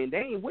saying they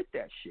ain't with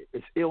that shit.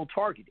 It's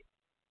ill-targeted.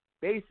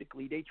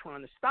 Basically, they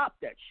trying to stop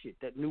that shit,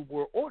 that new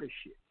world order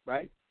shit,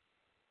 right?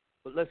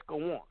 But let's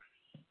go on.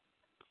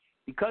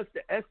 Because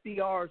the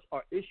SDRs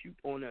are issued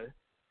on a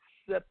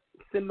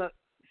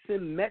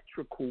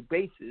symmetrical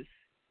basis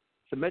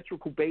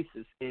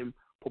in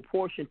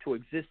proportion to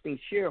existing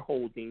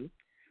shareholding,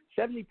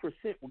 70%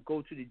 will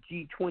go to the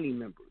G20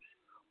 members,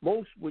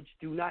 most which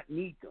do not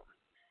need them.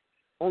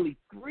 Only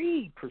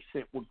 3%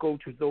 will go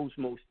to those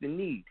most in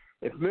need.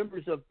 If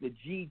members of the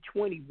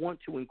G20 want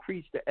to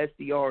increase the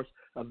SDRs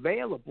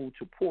available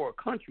to poorer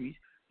countries,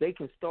 they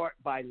can start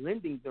by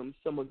lending them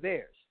some of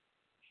theirs,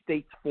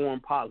 states foreign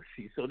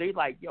policy. So they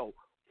like, yo,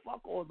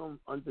 fuck all them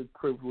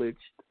underprivileged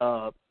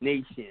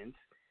nations.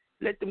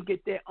 Let them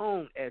get their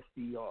own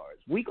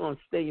SDRs. We gonna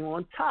stay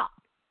on top.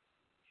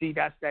 See,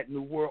 that's that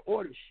new world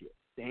order shit.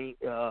 They ain't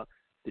the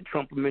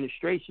Trump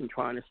administration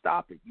trying to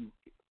stop it. You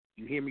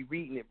hear me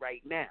reading it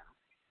right now.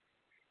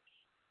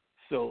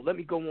 So let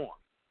me go on.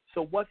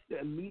 So what's the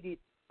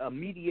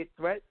immediate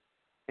threat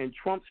and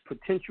Trump's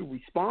potential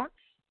response?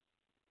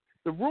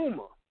 The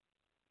rumor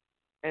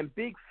and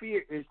big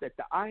fear is that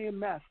the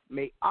IMF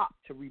may opt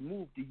to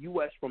remove the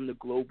U.S. from the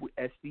global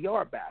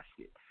SDR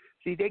basket.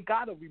 See, they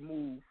got to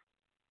remove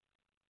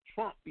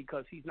Trump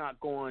because he's not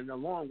going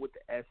along with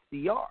the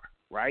SDR,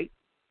 right?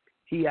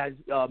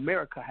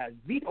 America has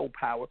veto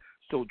power,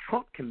 so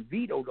Trump can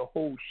veto the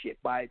whole shit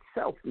by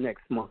itself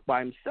next month, by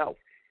himself,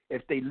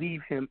 if they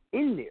leave him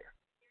in there.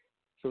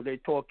 So they're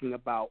talking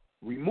about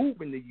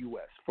removing the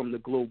U.S. from the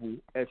global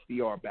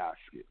SDR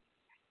basket,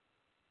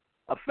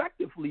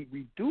 effectively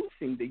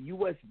reducing the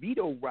U.S.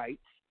 veto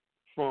rights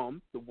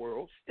from the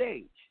world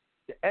stage.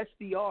 The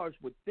SDRs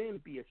would then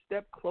be a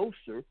step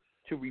closer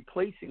to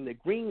replacing the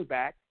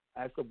greenback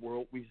as the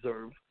world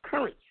reserve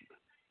currency.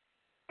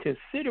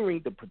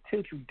 Considering the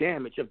potential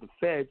damage of the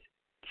Fed's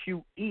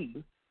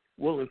QE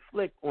will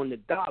inflict on the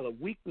dollar,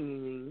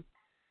 weakening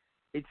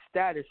its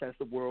status as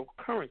the world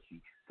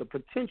currency, the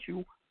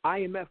potential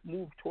IMF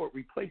move toward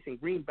replacing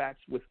greenbacks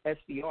with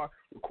SDR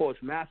will cause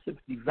massive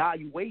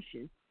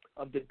devaluation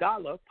of the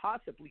dollar,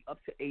 possibly up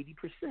to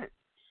 80%.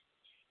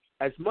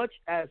 As much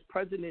as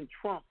President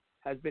Trump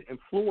has been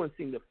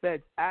influencing the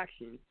Fed's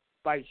actions,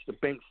 despite the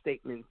bank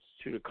statements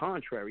to the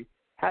contrary,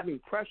 having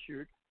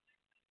pressured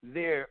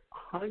their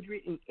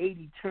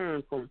 180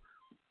 turn from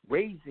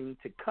raising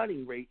to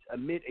cutting rates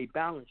amid a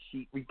balance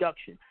sheet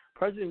reduction.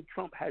 President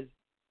Trump has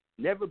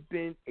never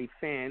been a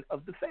fan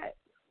of the Fed.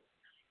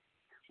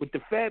 With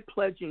the Fed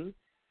pledging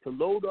to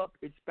load up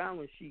its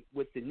balance sheet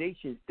with the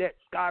nation's debt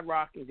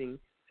skyrocketing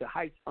to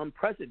heights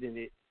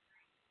unprecedented,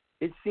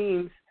 it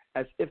seems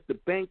as if the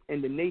bank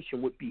and the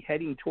nation would be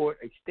heading toward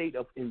a state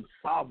of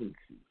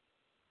insolvency.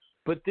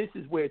 But this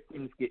is where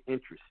things get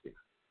interesting.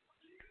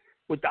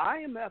 With the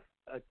IMF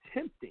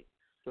attempting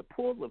to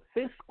pull the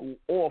fiscal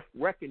off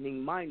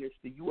reckoning minus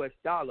the U.S.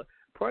 dollar,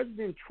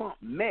 President Trump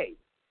may,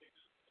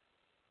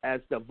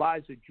 as the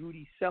advisor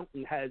Judy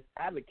Selton has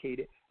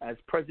advocated, as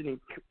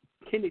President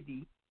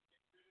Kennedy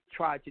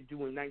tried to do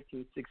in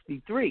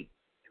 1963,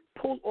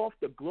 pull off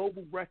the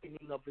global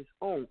reckoning of his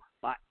own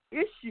by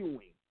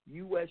issuing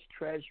U.S.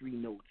 Treasury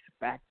notes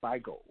backed by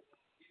gold.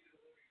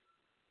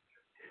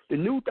 The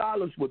new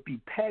dollars would be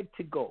pegged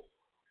to gold,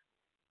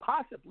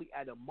 possibly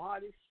at a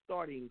modest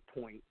starting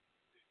point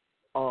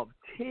of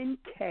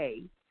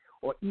 10K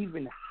or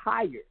even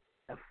higher,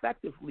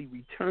 effectively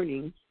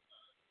returning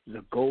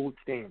the gold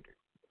standard.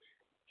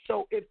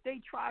 So if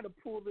they try to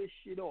pull this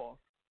shit off,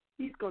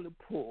 he's going to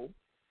pull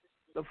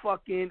the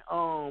fucking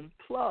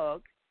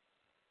plug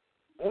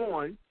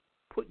on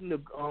putting the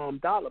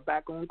dollar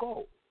back on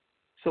gold.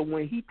 So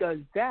when he does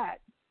that,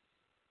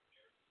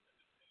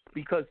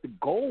 because the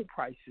gold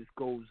prices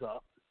goes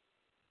up,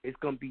 it's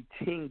going to be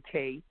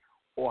 10K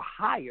or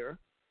higher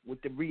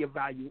with the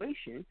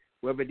reevaluation,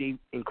 whether they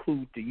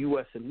include the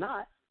U.S. or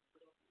not.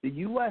 The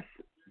U.S.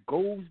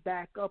 goes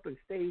back up and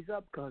stays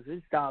up because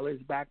its dollar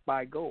is backed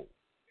by gold.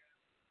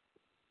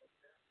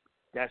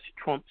 That's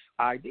Trump's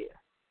idea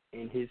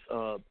and his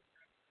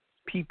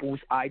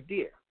people's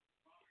idea.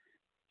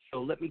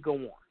 So let me go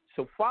on.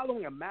 So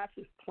following a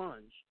massive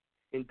plunge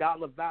in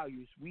dollar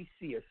values, we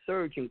see a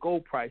surge in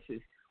gold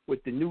prices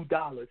with the new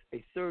dollars,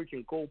 a surge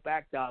in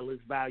gold-backed dollars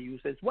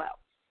values as well.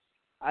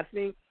 I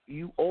think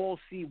you all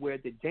see where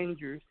the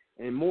dangers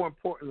and, more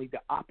importantly, the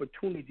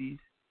opportunities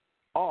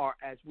are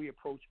as we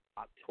approach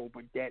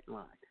October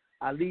deadline.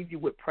 I leave you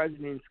with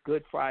President's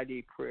Good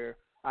Friday prayer.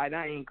 I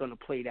ain't going to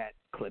play that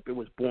clip. It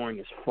was boring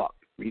as fuck.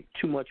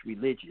 Too much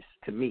religious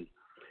to me.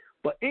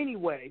 But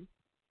anyway,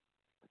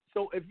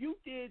 so if you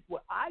did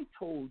what I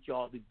told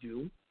y'all to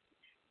do,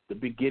 the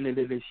beginning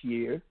of this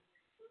year,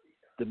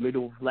 the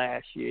middle of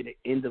last year, the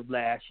end of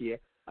last year,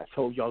 I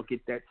told y'all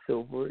get that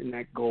silver and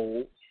that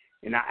gold.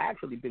 And I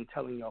actually been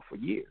telling y'all for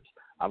years.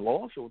 I've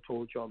also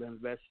told y'all to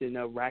invest in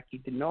Iraqi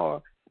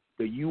dinar,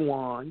 the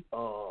yuan,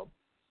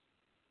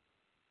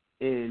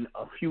 and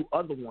a few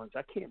other ones.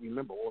 I can't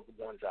remember all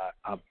the ones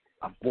I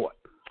bought.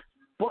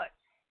 But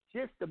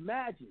just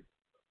imagine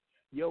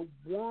your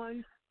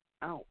 1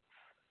 ounce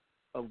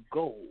of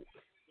gold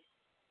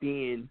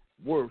being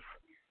worth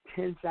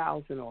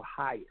 10,000 or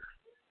higher.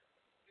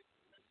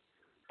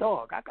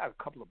 Dog, I got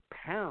a couple of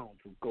pounds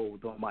of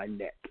gold on my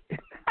neck.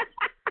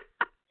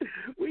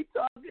 We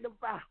talking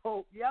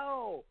about,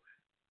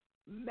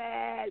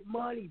 mad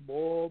money,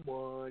 more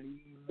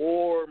money,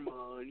 more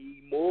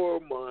money, more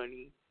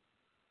money.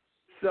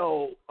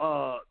 So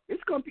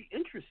it's going to be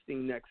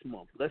interesting next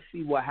month. Let's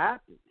see what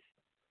happens.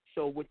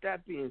 So with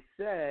that being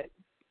said,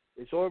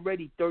 it's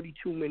already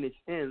 32 minutes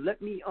in.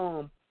 Let me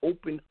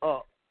open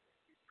up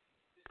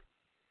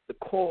the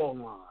call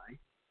line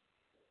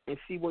and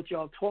see what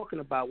y'all talking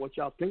about, what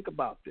y'all think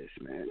about this,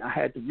 man. I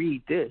had to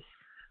read this.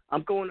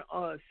 I'm going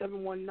to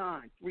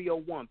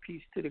 719-301.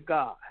 Peace to the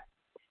God.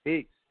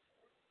 Peace.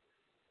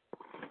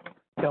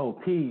 Yo,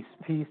 peace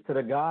to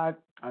the God.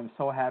 I'm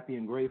so happy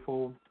and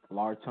grateful.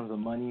 Large sums of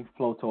money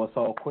flow to us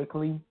all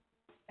quickly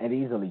and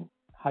easily.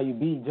 How you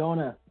be,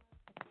 Jonah?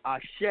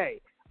 Ashe.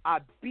 I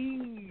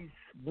be's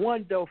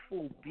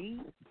wonderful,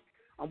 B.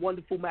 I'm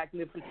wonderful,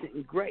 magnificent,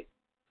 and great.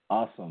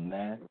 Awesome,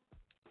 man.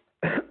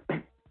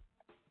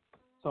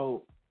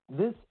 So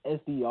this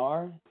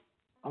SDR,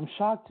 I'm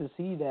shocked to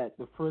see that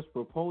the first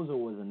proposal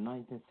was in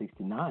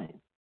 1969.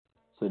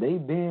 So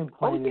they've been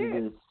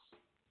planning this.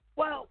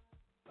 Well,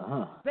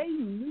 they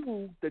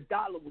knew the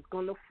dollar was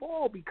going to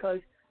fall because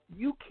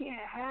you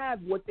can't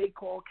have what they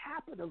call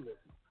capitalism.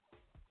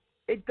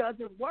 It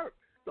doesn't work.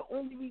 The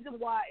only reason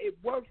why it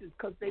works is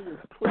because they was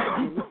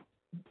pledging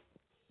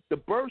the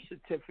birth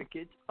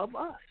certificates of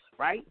us,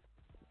 right,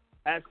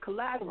 as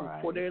collateral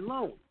for their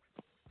loan.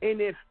 And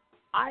if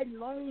I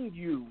loan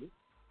you,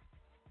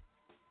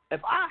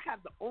 if I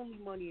have the only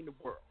money in the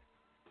world,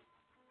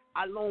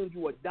 I loan you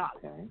 $1.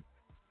 Okay.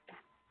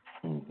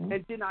 Mm-hmm.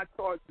 And then I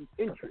charge you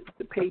interest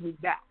to pay me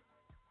back.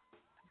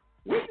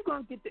 Where you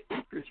going to get the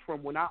interest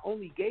from when I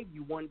only gave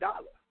you $1?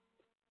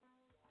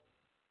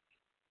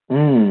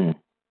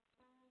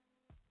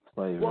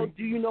 Well,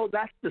 do you know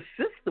that's the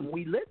system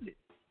we live in?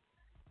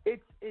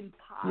 It's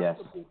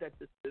impossible that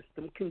the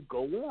system can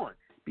go on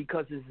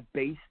because it's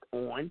based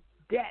on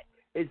debt.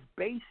 It's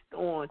based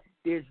on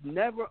there's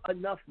never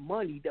enough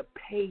money to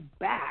pay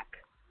back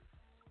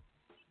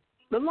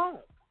the loan.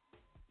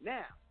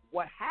 Now,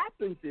 what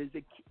happens is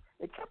it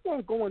kept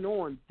on going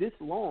on this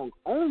long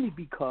only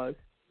because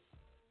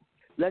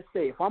let's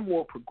say if I'm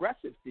more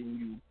progressive than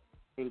you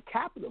in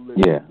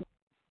capitalism,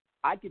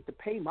 I get to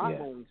pay my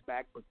loans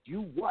back, but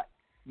you what?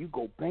 You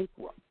go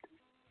bankrupt,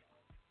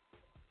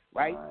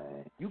 right?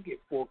 You get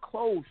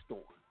foreclosed on.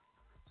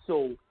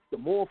 So the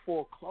more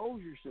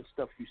foreclosures and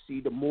stuff you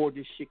see, the more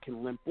this shit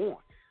can limp on.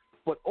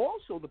 But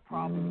also the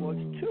problem was,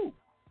 too,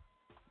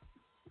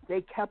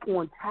 they kept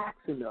on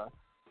taxing us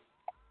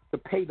to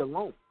pay the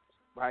loans,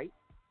 right?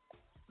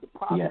 The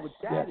problem with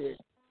that is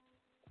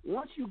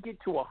once you get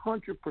to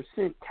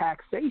 100%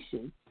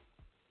 taxation,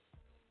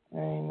 I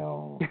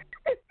know.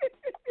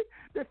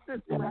 the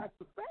system has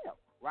to fail,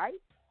 right?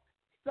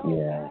 So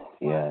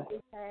they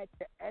had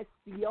the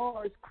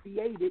SDRs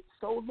created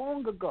so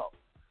long ago.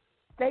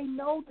 They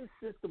know the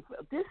system.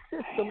 This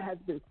system has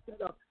been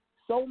set up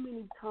so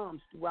many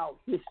times throughout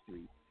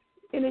history,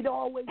 and it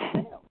always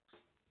fails.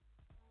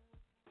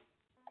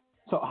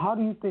 So how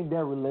do you think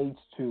that relates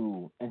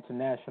to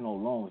international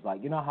loans?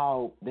 Like, you know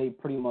how they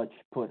pretty much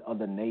put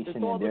other nations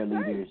and their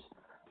leaders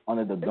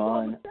under the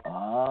gun?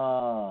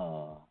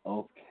 Ah,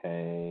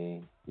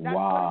 okay. That's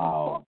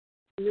wow.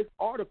 In this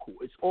article,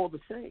 it's all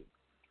the same.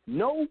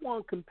 No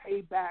one can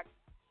pay back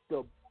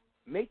the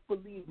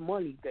make-believe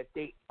money that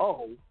they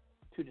owe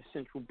to the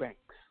central banks.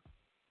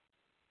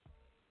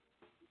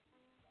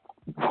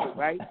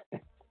 Right?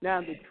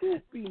 Now, the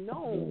truth be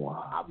known,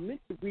 I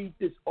meant to read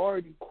this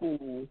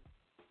article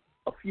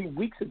a few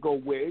weeks ago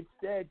where it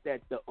said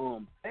that the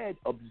Fed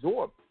the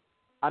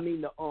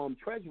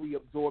Treasury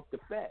absorbed the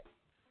Fed.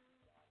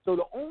 So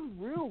the only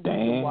real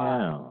reason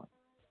why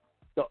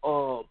the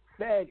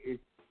Fed is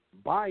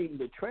buying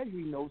the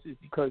Treasury notes is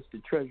because the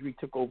Treasury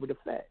took over the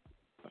Fed.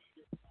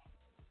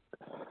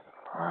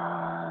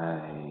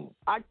 Right.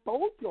 I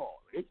told y'all,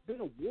 it's been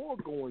a war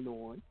going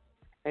on,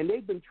 and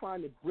they've been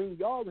trying to bring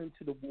y'all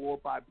into the war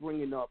by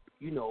bringing up,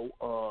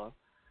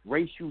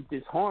 racial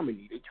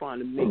disharmony. They're trying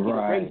to make it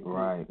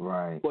racial.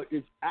 Right. But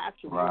it's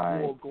actually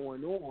a war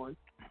going on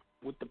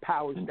with the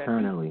powers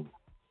internally. That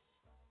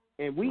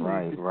be. And we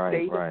need to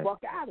stay the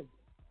fuck out of it.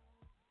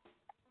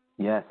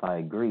 Yes, I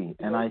agree.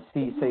 And I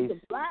see the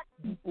black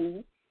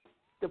people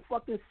to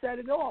fucking set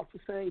it off for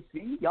saying,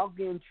 see, y'all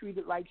getting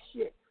treated like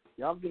shit.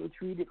 Y'all getting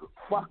treated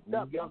fucked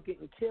up. Y'all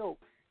getting killed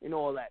and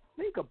all that.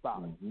 Think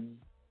about it.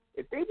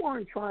 If they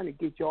weren't trying to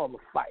get y'all to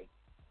fight,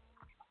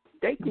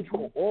 they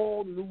control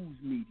all news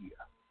media.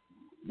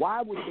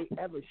 Why would they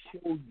ever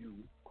show you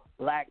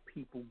black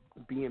people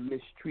being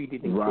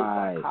mistreated and killed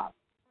by cops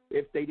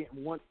if they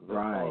didn't want to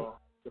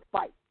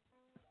fight?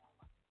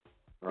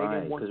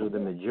 Right, because we're the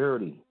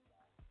majority.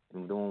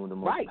 And the one with the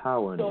most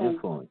power and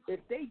influence. If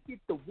they get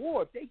the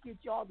war, if they get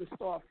y'all to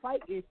start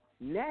fighting,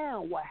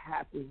 now what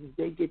happens is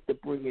they get to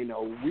bring in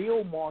a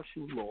real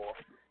martial law.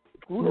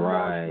 Through the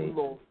martial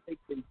law, they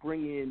can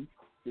bring in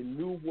the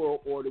new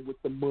world order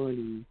with the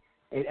money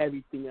and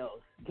everything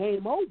else.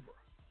 Game over.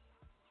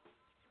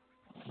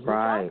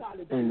 Right.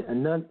 And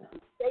another,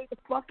 stay the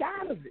fuck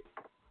out of it.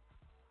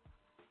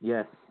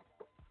 Yes.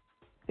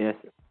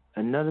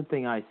 Another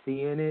thing I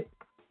see in it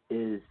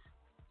is,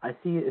 I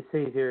see it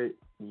says here,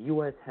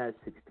 U.S. has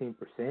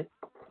 16%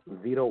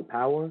 veto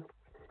power.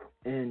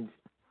 And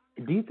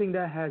do you think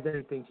that has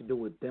anything to do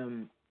with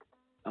them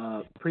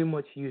pretty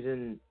much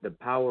using the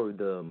power of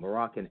the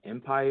Moroccan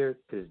Empire?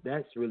 Because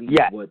that's really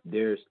what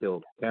they're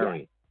still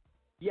carrying.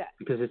 Yeah.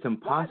 Because it's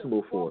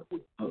impossible for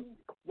it.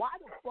 Why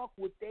the fuck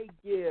would they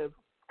give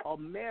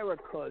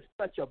America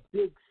such a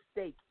big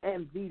stake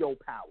and veto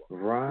power?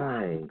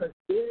 Right. Because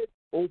they're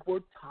over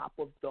top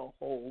of the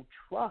whole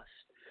trust.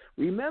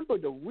 Remember,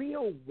 the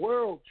real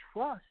world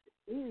trust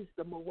is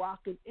the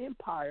Moroccan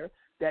Empire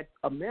that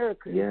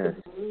America is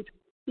the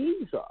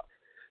keys of.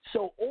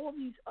 So all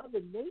these other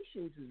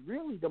nations is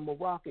really the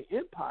Moroccan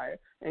Empire,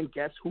 and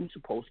guess who's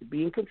supposed to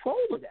be in control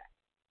of that?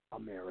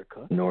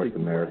 America. North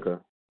America.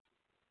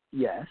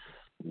 Yes.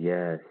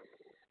 And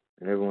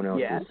everyone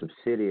else is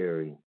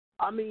subsidiary.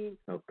 I mean,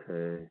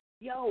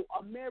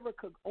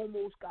 America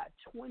almost got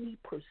 20%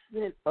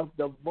 of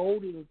the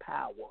voting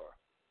power.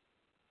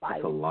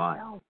 That's a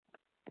lot.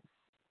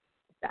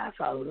 That's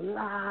a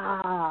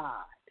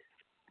lot.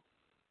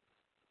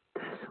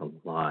 That's a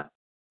lot.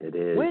 It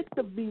is. With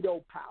the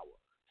veto power.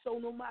 So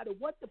no matter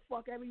what the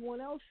fuck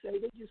everyone else say,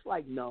 they just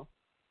like, no.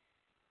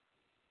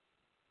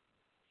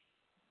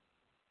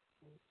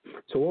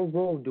 So what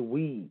role do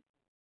we,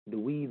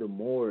 the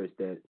Moors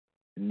that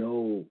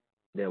know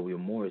that we're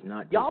Moors,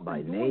 not just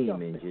by name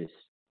and just...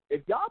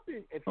 If y'all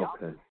been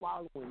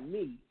following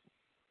me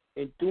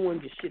and doing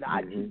the shit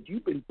I do,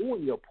 you've been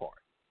doing your part.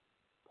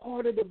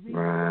 Part of the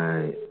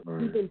reason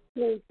we've been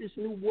pulling this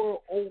new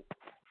world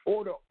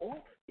order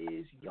off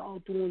is y'all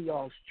doing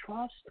y'all's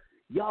trust.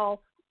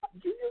 Y'all,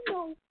 do you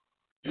know?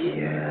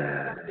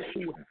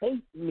 Who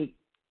hate me?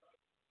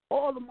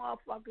 All the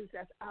motherfuckers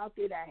that's out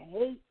there that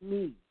hate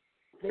me,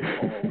 they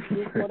all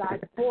did what I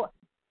taught.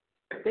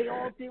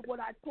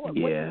 What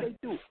did they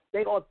do?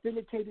 They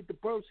authenticated the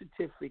birth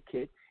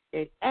certificate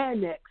and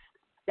annexed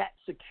that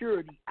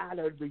security out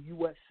of the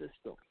U.S.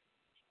 system.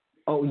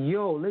 Oh,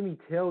 let me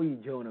tell you,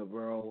 Jonah,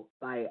 bro.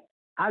 Like,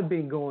 I've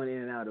been going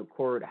in and out of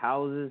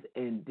courthouses,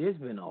 and there's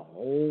been a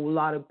whole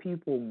lot of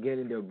people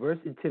getting their birth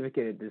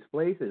certificate at these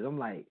places. I'm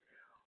like,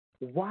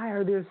 why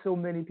are there so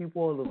many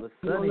people all of a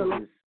sudden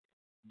just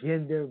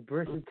getting their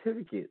birth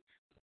certificates?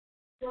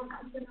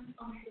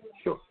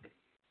 Sure.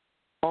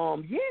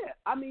 Yeah,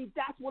 I mean,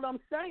 that's what I'm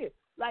saying.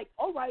 Like,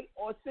 all right,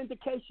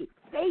 authentication.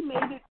 They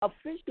made it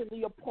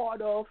officially a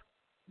part of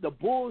the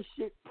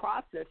bullshit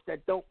process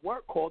that don't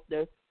work called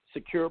the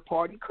secure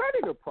party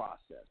creditor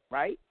process,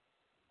 right?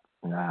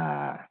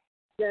 Nah.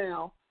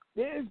 Now,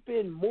 there's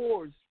been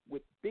Moors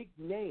with big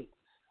names.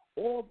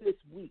 All this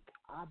week,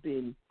 I've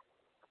been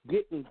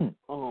getting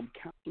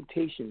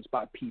consultations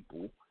by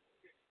people,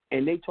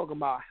 and they talking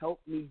about help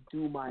me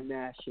do my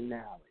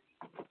nationality,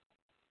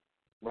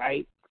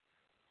 right?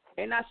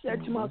 And I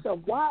said to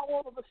myself, why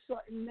all of a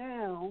sudden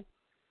now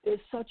there's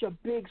such a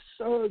big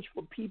surge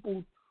for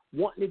people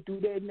wanting to do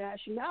their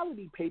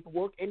nationality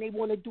paperwork, and they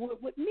want to do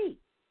it with me,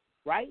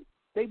 right?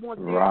 They want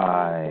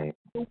their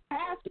new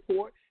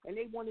passport, and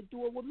they want to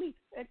do it with me.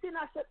 And then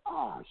I said,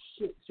 oh,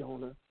 shit,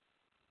 Jonah,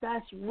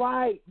 that's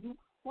right. You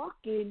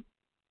fucking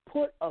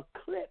put a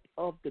clip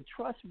of the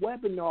Trust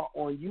webinar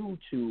on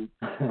YouTube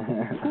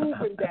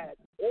proving that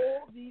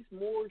all these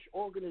Moorish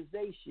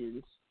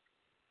organizations,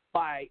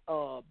 by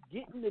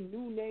getting the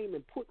new name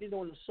and putting it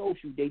on the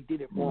social, they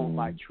did it wrong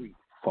by treaty.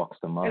 Fucks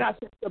them up. And I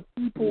said, the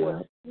people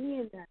are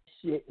seeing that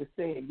shit and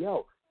saying,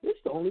 yo, this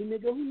the only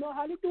nigga who know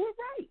how to do it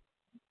right.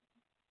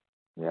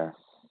 Yes.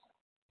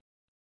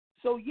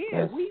 So,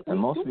 yeah, we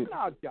do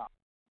our job.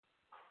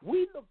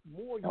 We look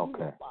more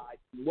unified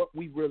than what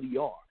we really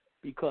are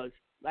because,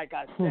 like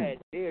I said,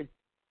 there's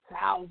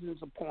thousands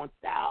upon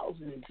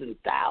thousands and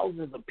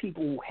thousands of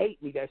people who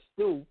hate me that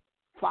still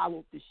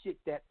follow the shit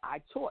that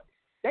I taught.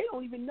 They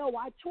don't even know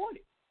I taught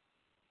it.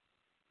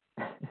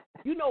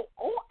 You know,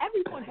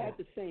 everyone had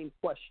the same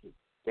question.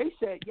 They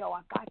said, yo,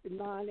 I got the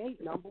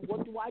 9-8 number.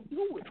 What do I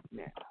do with it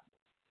now?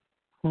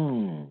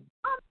 I'm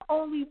the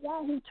only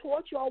one who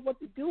taught y'all what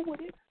to do with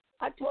it.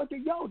 I taught you,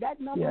 yo, that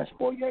number is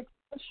for your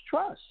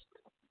trust.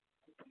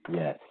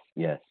 Yes.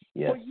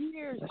 For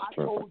years, I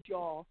told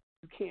y'all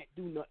you can't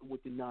do nothing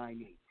with the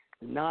 9-8.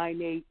 The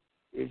 9-8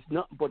 is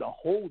nothing but a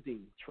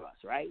holding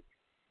trust, right?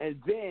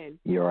 And then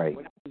you're right.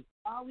 When I was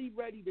finally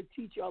ready to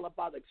teach y'all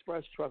about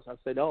Express Trust, I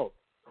said, oh,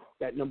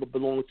 that number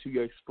belongs to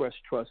your Express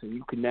Trust, and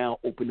you can now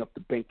open up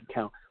the bank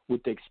account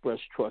with the Express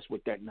Trust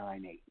with that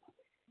 9-8.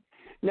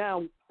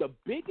 Now, the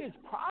biggest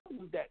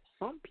problem that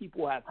some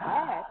people have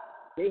had,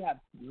 they have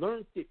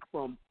learned it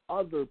from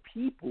other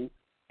people,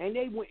 and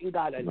they went and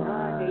got a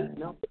 9-8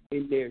 number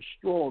in their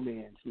straw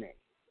man's name.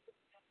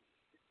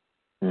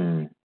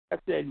 I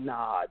said,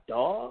 nah,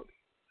 dog.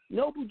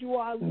 Noble Drew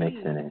Ali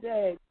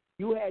said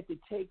you had to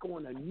take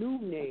on a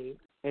new name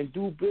and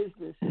do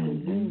business in a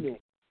new name,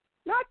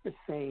 not the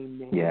same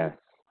name. Yes.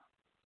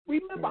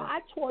 Remember, I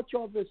taught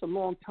y'all this a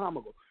long time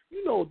ago.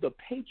 You know, the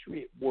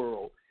Patriot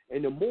world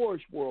and the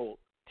Moorish world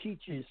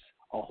teaches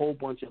a whole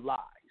bunch of lies.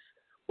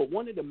 But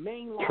one of the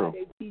main lies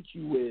they teach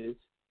you is,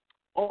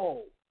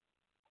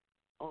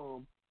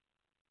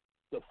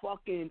 the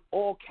fucking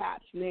all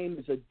caps name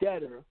is a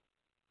debtor,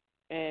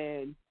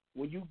 and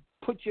when you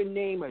put your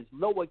name as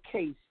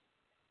lowercase,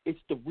 it's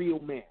the real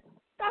man.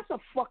 That's a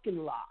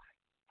fucking lie.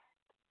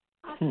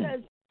 I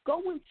says,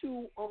 go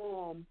into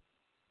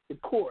the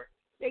court.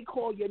 They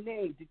call your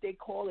name. Did they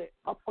call it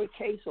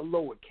uppercase or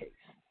lowercase?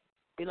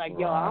 They're like,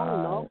 yo, I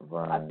don't know.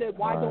 I said,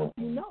 why don't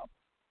you know?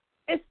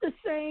 It's the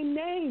same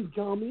name,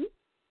 dummy.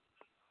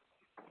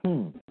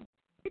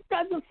 It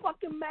doesn't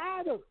fucking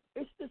matter.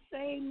 It's the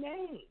same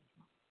name.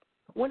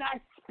 When I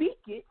speak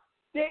it,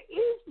 there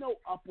is no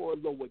upper or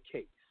lower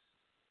case.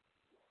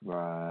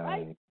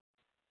 Right?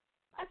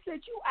 I said,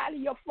 you out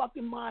of your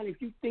fucking mind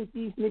if you think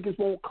these niggas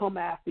won't come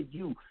after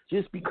you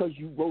just because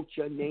you wrote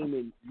your name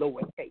in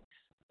lower case.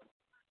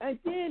 And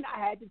then I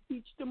had to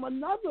teach them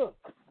another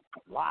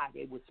lie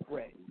they were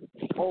spreading.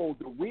 Oh,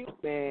 the real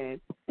man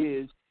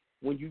is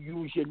when you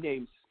use your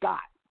name Scott,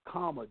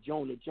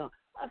 Jonah John.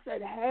 I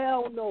said,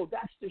 hell no,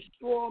 that's the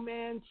straw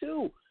man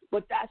too.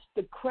 But that's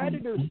the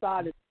creditor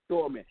side of the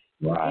straw man.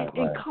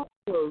 In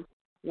commerce,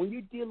 when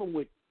you're dealing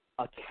with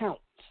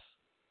accounts,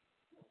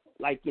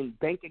 like in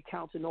bank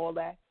accounts and all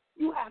that,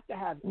 you have to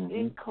have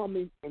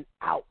incoming and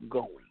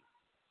outgoing,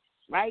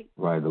 right?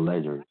 Right, the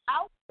ledger.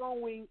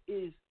 Outgoing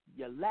is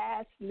your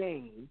last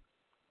name,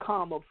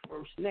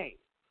 first name.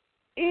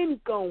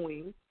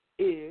 Ingoing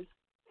is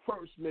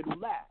first, middle,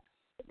 last.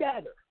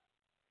 Debtor.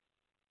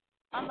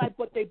 I'm like,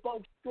 but they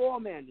both straw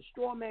man. The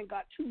straw man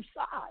got two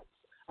sides.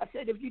 I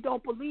said, if you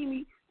don't believe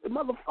me, the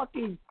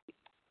motherfucking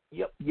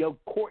your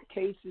court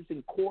cases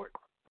in court,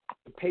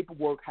 the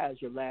paperwork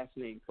has your last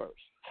name first.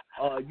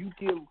 You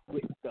deal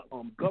with the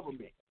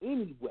government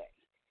anyway.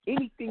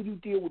 Anything you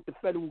deal with the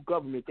federal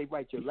government, they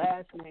write your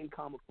last name,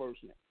 first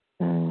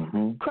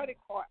name. Credit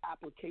card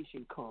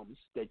application comes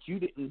that you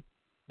didn't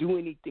do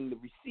anything to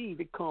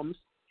receive. It comes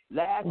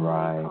last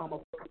name,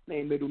 first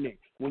name, middle name.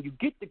 When you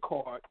get the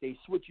card, they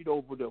switch it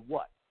over to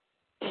what?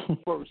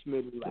 First,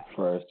 middle, last.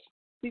 First.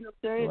 See what I'm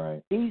saying?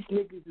 Right. These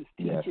niggas is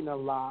teaching a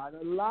lot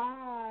of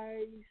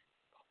lies.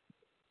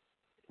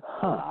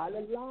 A lot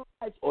of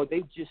lies. Or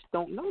they just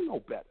don't know no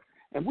better.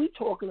 And we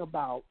talking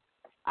about,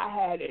 I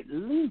had at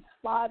least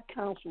 5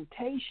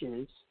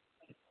 consultations,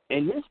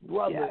 and this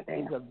brother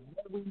is a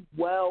very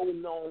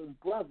well-known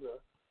brother.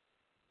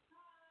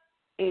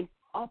 And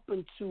up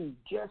until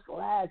just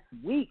last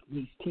week,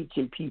 he's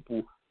teaching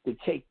people to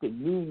take the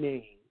new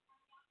name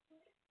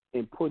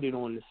and put it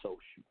on the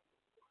social.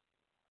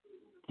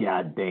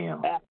 God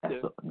damn.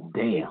 After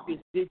they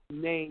just did the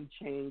name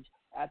change,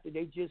 after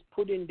they just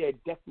put in their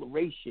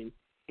declaration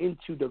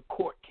into the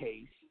court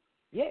case,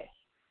 yes.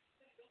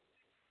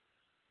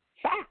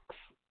 Facts.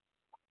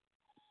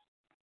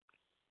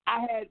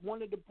 I had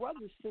one of the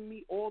brothers send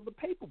me all the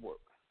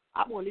paperwork.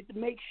 I wanted to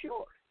make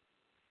sure.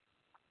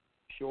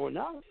 Sure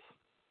enough.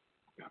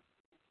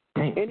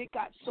 Damn. And it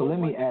got so let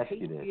me much ask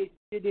you this. patriot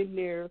shit in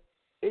there.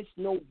 It's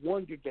no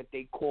wonder that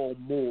they call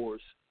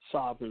Moors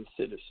sovereign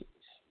citizens.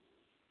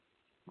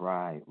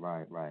 Right.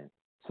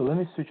 So let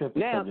me switch up the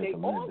Now, subject they a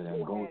little bit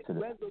and go also to the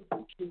had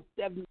Resolution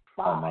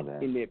 75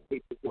 in their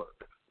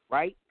paperwork,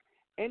 right?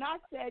 And I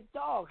said,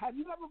 dog, have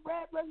you ever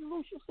read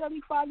Resolution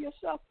 75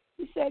 yourself?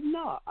 He said,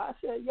 no. I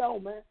said, yo,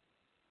 man,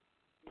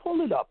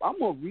 pull it up. I'm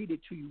going to read it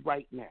to you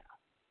right now.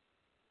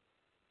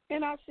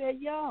 And I said,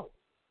 yo,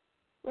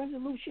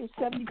 Resolution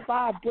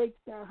 75 breaks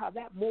down how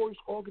that Moorish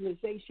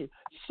organization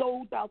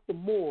sold out the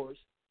Moors,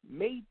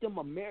 made them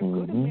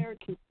good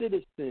American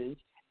citizens,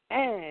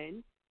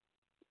 and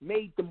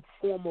made them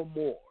former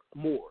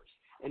Moors.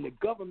 And the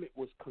government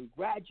was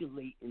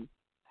congratulating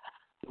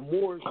the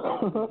Moorish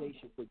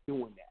organization for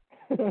doing that.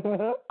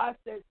 I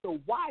said, so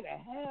why the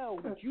hell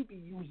would you be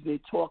using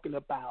it talking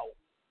about?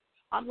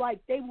 I'm like,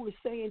 they were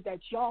saying that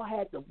y'all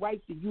had the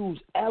right to use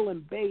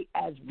Ellen Bay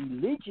as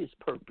religious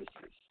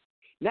purposes.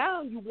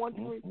 Now you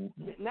wondering,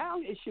 now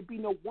it should be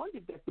no wonder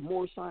that the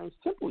Moorish Science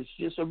Temple is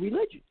just a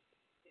religion.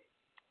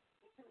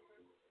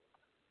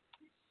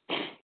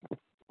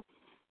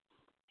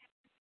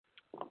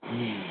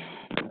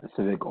 A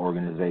civic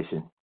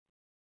organization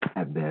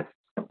at best.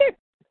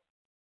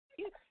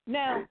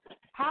 Now,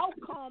 how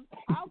come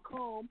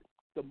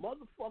the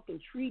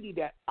motherfucking treaty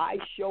that I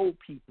show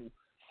people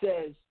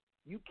says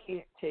you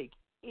can't take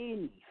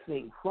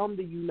anything from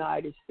the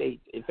United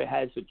States if it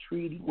has a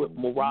treaty with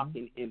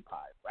Moroccan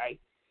Empire, right?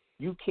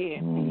 You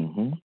can't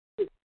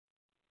be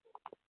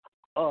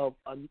of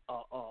a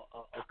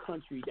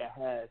country that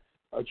has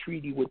a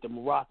treaty with the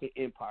Moroccan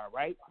Empire,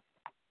 right?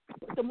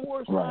 But the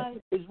Moorish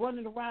Science is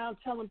running around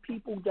telling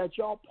people that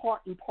y'all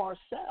part and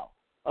parcel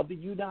of the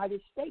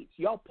United States.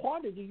 Y'all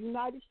part of the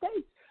United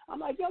States. I'm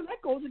like, yo,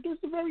 that goes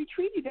against the very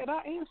treaty that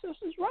our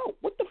ancestors wrote.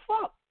 What the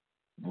fuck?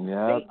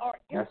 Yeah,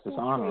 that's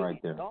dishonor right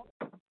there. Dog.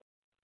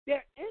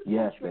 They're infiltrated.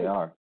 Yes, they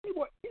are. They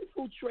were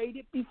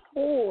infiltrated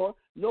before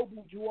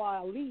Noble Drew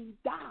Ali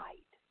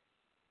died.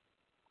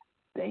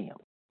 Damn.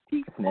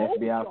 He It's an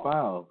FBI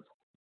files.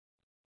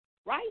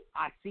 Right?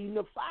 I seen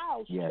the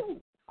files, yes.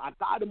 too. I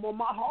got them on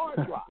my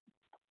hard drive.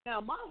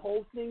 Now, my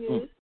whole thing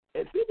is,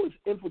 if it was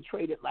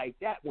infiltrated like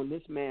that when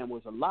this man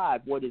was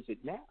alive, what is it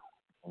now?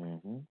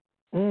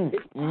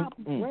 It's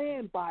probably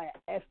ran by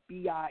an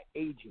FBI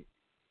agent.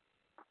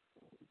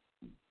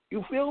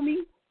 You feel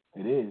me?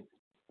 It is.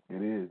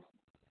 It is.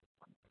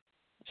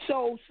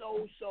 So,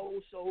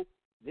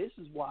 this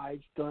is why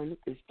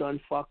it's done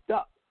fucked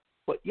up.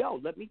 But, yo,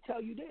 let me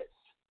tell you this.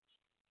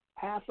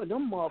 Half of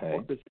them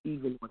motherfuckers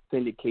even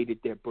authenticated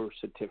their birth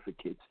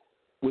certificates,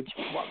 which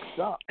fucks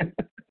up.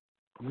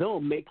 No,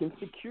 making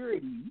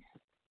securities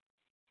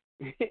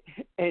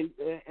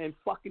and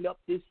fucking up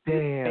this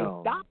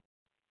Damn. doc.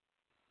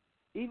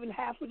 Even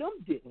half of them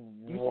did.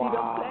 You see what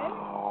I'm saying?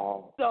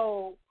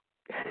 So,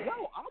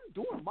 yo, I'm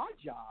doing my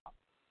job.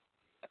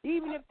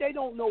 Even if they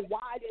don't know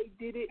why they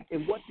did it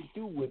and what to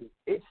do with it,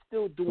 it's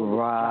still doing its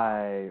job.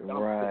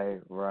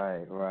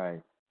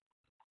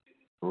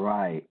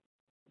 Right.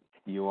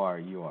 You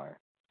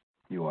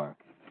are.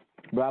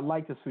 But I'd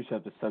like to switch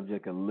up the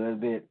subject a little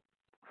bit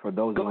for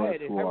those of us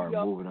who are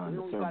moving on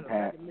a certain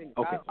path.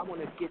 Okay. I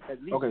want to get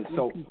at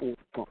least people.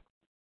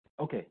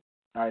 Okay.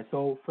 All right.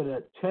 So for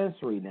the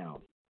chancery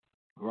now,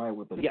 right,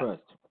 with the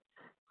trust,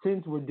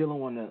 since we're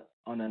dealing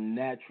on a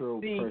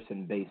natural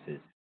person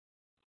basis.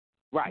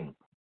 Right.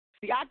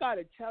 See, I got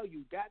to tell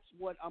you, that's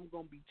what I'm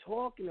going to be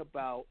talking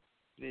about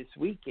this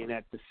weekend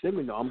at the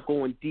seminar. I'm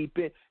going deep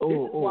in. This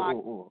is why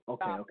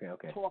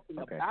Okay. talking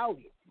about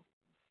it.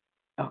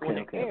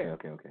 Okay.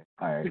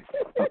 All right.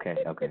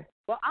 Okay.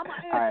 Well, I'm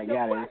going to answer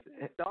your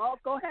question, dog.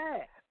 Go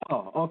ahead.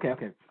 Oh,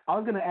 okay. I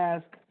was going to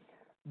ask,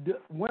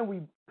 when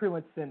we pretty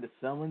much send the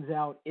summons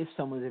out, if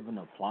someone's even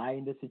apply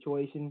in this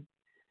situation,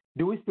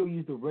 do we still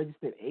use the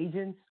registered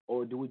agents,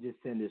 or do we just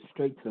send it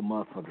straight to the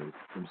motherfuckers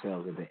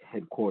themselves at the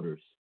headquarters?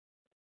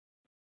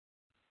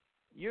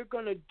 You're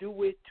going to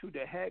do it to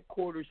the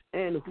headquarters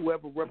and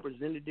whoever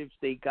representatives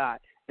they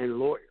got and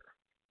lawyer.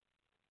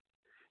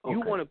 You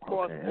want to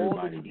cross all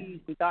the T's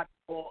and dot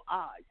all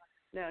I's.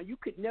 Now, you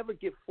could never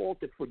get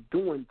faulted for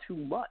doing too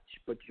much,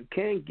 but you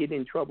can get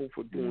in trouble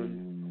for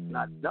doing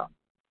not enough.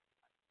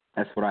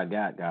 That's what I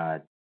got,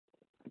 God.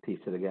 Peace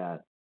to the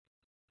God.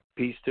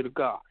 Peace to the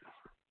God.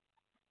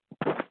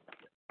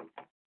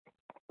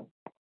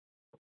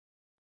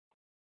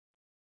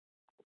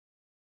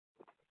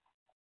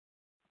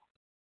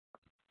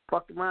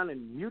 Fucked around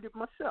and muted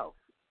myself.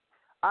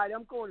 All right,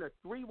 I'm going to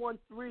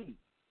 313-737.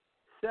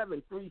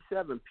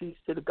 Peace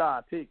to the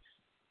God. Peace.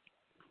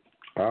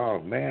 Oh,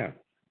 man.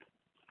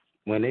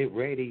 When it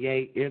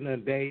radiate,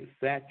 inundate,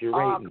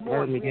 saturate, and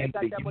permeate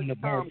the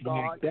universe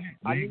like that,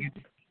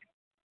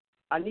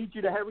 I need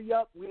you to hurry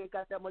up. We ain't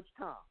got that much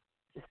time.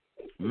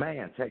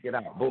 Man, check it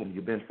out. Boom.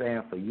 You've been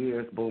saying for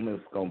years, boom,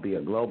 it's going to be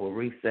a global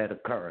reset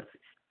of currencies.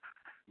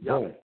 Yep.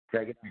 Boom.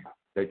 Check it out.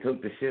 They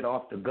took the shit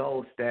off the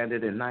gold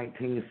standard in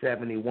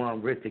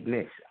 1971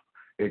 recognition.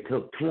 It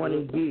took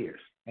 20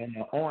 years and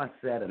the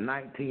onset of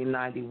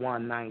 1991,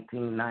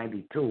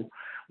 1992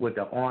 with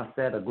the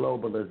onset of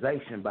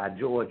globalization by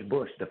George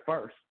Bush the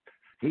first.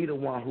 He the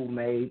one who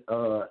made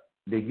the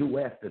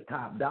U.S. the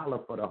top dollar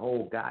for the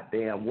whole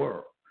goddamn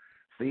world.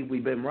 See,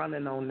 we've been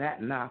running on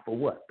that now for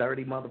what,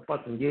 30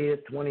 motherfucking years,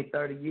 20,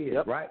 30 years,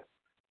 yep. right?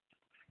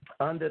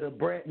 Under the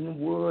Bretton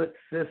Woods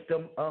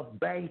system of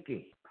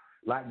banking.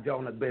 Like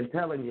Jonah been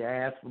telling your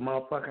ass for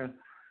motherfucking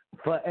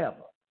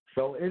forever.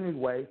 So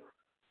anyway,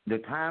 the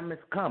time is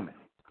coming.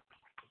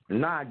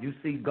 Now you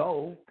see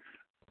gold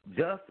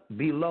just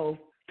below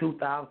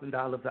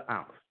 $2,000 an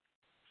ounce.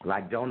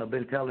 Like Jonah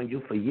been telling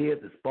you for years,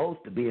 it's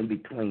supposed to be in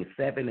between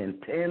 7,000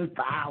 and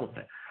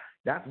 10,000.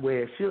 That's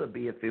where it should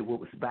be if it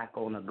was back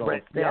on the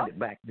gold standard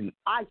back in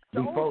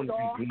before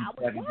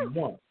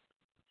 1971.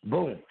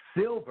 Boom.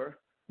 Silver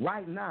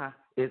right now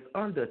is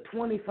under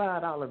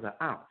 $25 an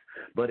ounce.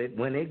 But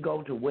when it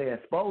go to where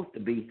it's supposed to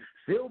be,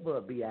 silver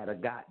will be at a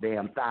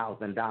goddamn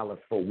 $1,000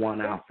 for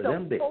 1 ounce of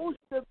them bitches. Supposed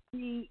to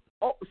be.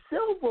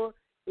 Silver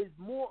is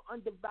more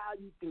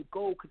undervalued than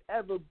gold could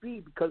ever be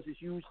because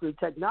it's usually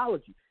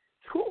technology.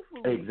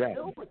 Truthfully, exactly.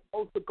 Silver is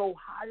supposed to go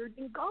higher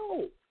than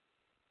gold.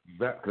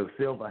 Because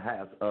silver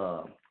has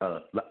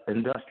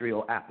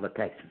industrial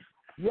applications.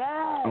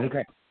 Yeah.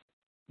 Okay.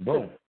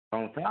 Boom.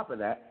 On top of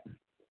that,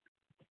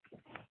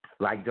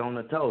 like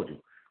Jonah told you,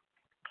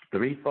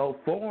 3-4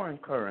 foreign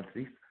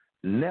currencies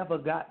never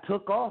got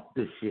took off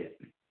the shit.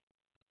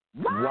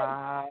 Right.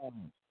 Wow.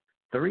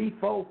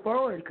 3-4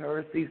 foreign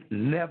currencies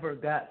never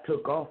got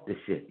took off the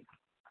shit.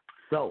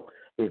 So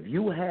if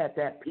you had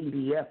that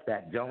PDF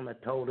that Jonah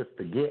told us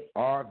to get,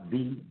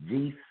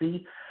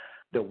 RVGC,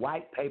 the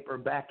white paper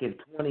back in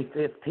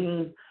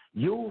 2015,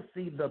 you'll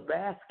see the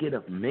basket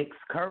of mixed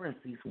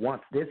currencies.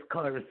 Once this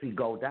currency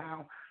go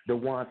down, the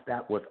ones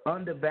that was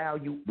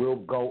undervalued will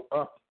go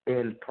up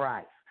in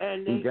price.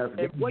 And he just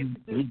gave you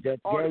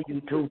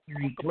 2-3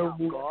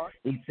 clues.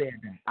 He said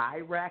the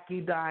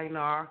Iraqi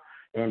dinar,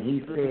 and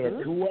he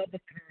said 2 other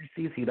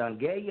currencies. He done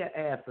gave your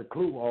ass a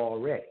clue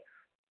already.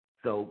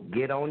 So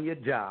get on your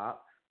job,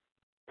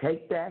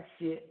 take that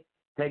shit,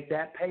 take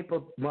that paper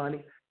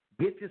money,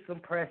 get you some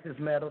precious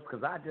metals,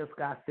 because I just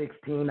got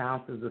 16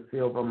 ounces of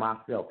silver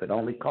myself. It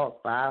only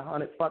cost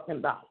 $500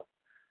 fucking dollars.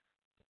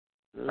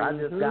 I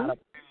just got a pound of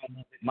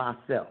it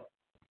myself.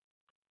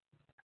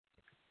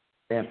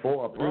 And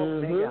for a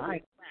broke nigga, I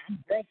ain't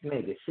that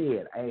nigga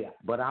shit. Hey,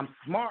 but I'm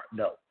smart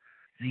though.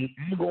 See,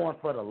 I'm going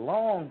for the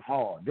long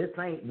haul. This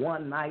ain't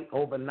one night,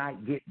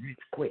 overnight, get rich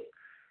quick.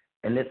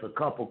 And there's a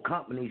couple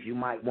companies you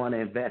might want to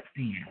invest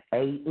in.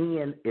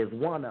 AN is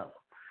one of them.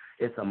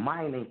 It's a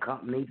mining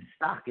company. The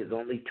stock is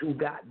only $2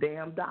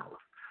 goddamn.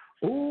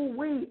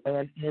 Ooh-wee.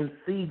 And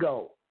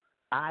Inseego,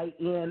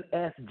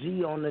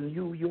 INSG on the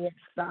New York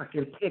stock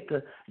and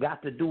ticker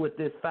got to do with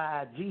this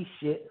 5G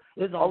shit.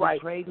 It's only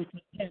trading for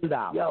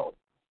 $10. Yo,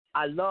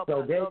 I love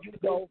so I there love you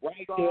go,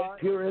 right there.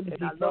 Pure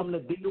energy from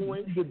the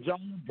doing.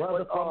 Jonah,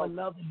 brother from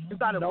another. You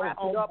got to wrap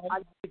it up. I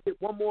need to get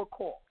one more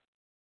call.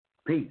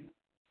 Peace.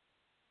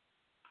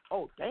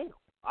 Oh, damn.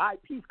 All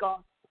right, peace,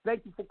 God.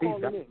 Thank you for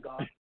calling in,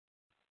 God.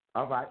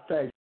 All right,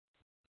 thanks.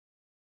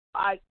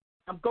 All right,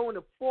 I'm going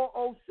to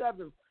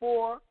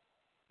 407-480.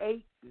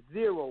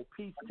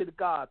 Peace to the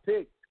God.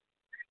 Peace.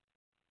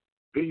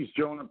 Peace,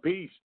 Jonah.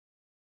 Peace.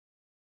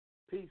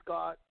 Peace,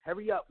 God.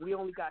 Hurry up. We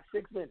only got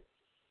 6 minutes.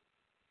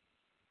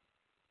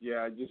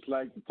 Yeah, I just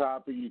like the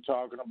topic you're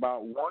talking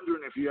about.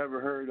 Wondering if you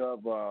ever heard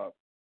of the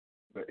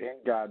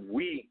In God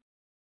We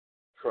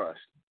Trust.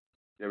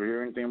 You ever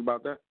hear anything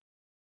about that?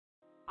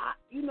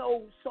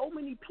 So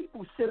many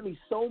people send me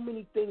so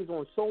many things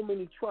on so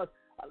many trusts.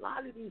 A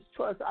lot of these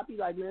trusts, I be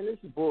like, man, this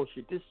is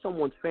bullshit. This is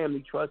someone's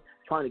family trust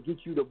trying to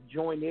get you to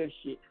join their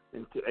shit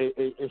and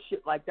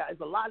shit like that.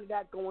 There's a lot of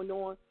that going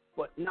on.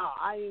 But, no,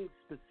 I ain't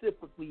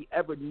specifically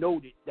ever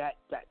noted that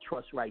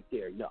trust right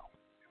there, no.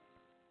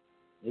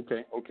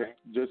 Okay.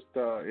 Just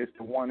it's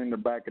the one in the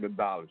back of the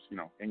dollars,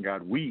 In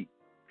God We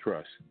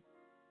Trust.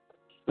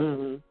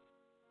 Mm-hmm.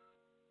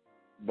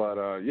 But,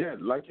 yeah,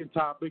 like your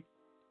topic.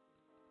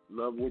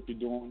 Love what you're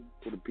doing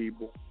for the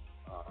people.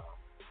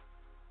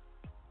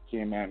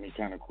 Came at me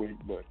kind of quick,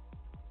 but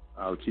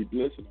I'll keep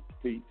listening.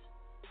 Peace.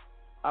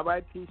 All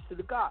right, peace to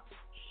the God.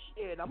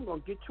 Shit, I'm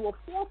going to get you a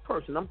 4th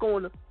person. I'm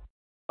going to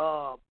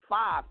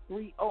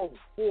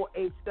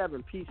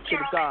 530-487. Peace to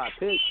the God.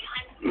 Peace.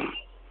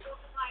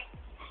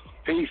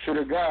 Peace to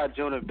the God,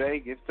 Jonah Bay.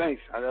 Give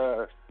thanks.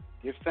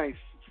 Give thanks.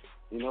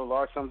 You know,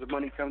 large sums of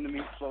money come to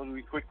me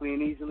slowly, quickly,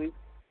 and easily,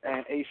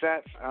 and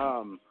ASAP.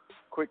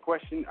 Quick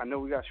question. I know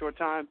we got short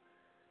time.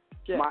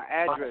 Yeah. My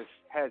address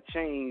had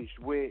changed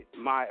with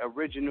my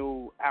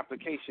original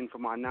application for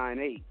my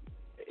 9-8.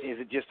 Is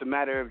it just a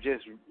matter of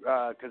just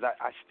because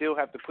I still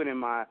have to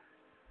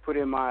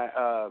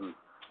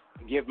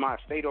give my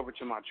estate over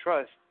to my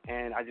trust,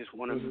 and I just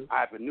want to. I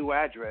have a new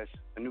address,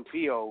 a new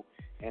PO,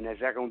 and is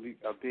that going to be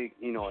a big,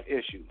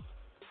 issue?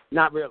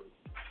 Not really.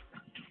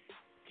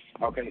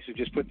 Okay, so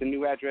just put the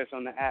new address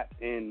on the app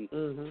and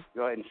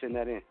go ahead and send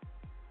that in.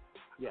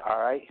 Yeah. All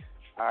right,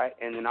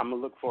 and then I'm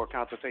gonna look for a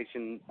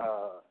consultation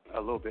a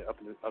little bit up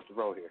the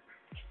road here.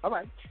 All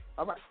right.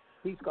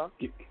 Peace, God.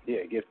 Give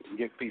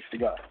peace to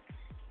God.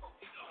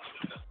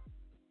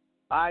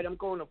 All right, I'm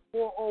going to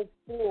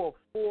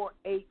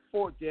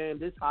 404-484. Damn,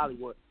 this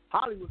Hollywood.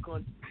 Hollywood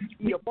going to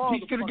be a ball.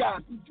 Peace to the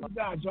God. Peace to the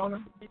God,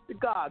 Jonah. Peace to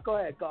God. Go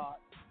ahead, God.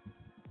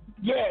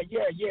 Yeah.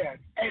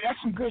 Hey, that's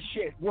some good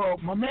shit. Well,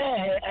 my man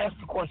had asked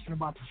a question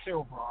about the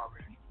silver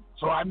already,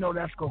 so I know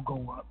that's going to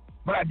go up.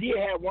 But I did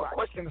have one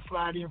question to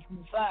slide in from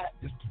the side.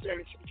 It's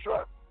pertaining to the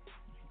trust.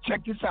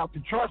 Check this out.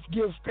 The trust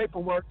gives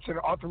paperwork to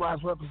the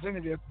authorized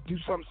representative to do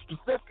something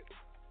specific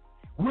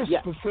with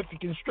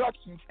specific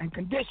instructions and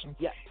conditions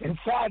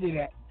inside of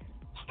that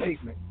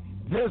statement.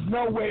 There's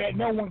no way that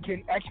no one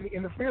can actually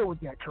interfere with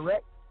that,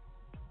 correct?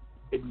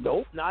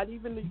 Nope, not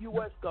even the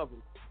U.S.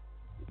 government.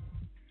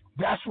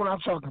 That's what I'm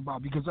talking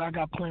about, because I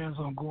got plans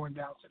on going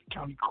down to the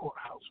county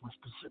courthouse with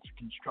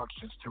specific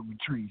instructions to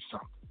retrieve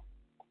something.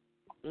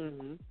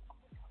 Mm-hmm.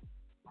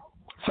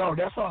 So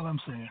that's all I'm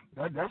saying.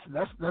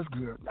 That's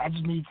good. I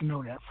just need to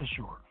know that for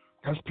sure.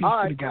 That's peace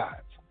to the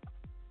gods.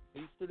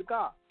 Peace to the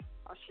God.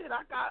 Oh, shit,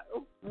 I got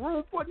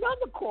room for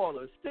another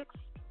caller.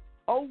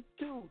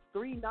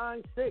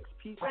 602-396.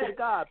 Peace to the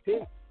God.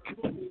 Peace.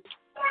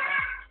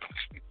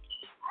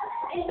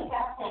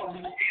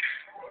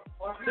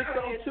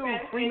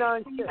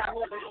 602-396.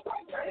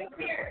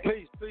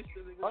 Peace to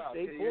the God.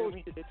 They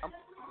bullshit.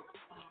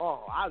 I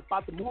was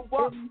about to move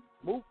up.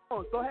 Move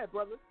on. Go ahead,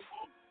 brother.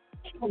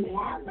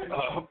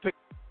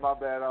 My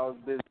bad. I was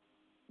busy.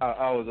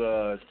 I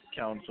was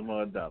counting some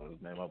dollars,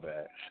 man. My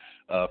bad.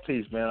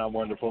 Peace, man. I'm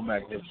wonderful,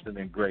 magnificent,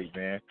 and great,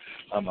 man.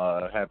 I'm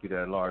happy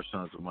that large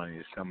sums of money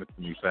is coming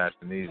to me fast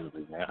and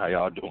easily, man. How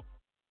y'all doing?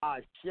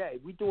 Shay,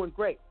 we doing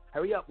great.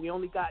 Hurry up. We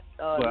only got.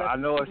 But I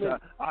know it's.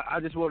 I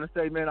just want to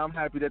say, man, I'm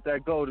happy that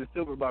gold and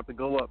silver about to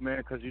go up, man,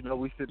 because we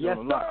sitting on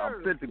a lot.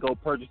 I'm fit to go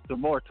purchase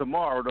some more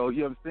tomorrow, though.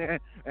 You know what I'm saying?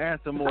 And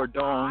some more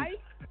domes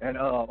and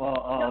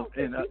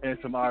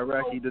some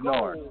Iraqi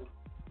dinars.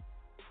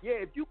 Yeah,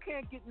 if you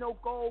can't get no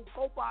gold,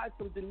 go buy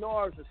some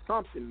dinars or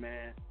something,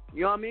 man.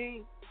 You know what I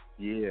mean?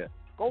 Yeah.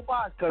 Go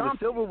buy something. Because the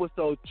silver was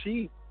so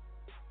cheap.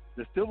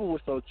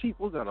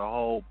 We got a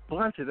whole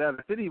bunch of that.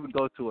 If it even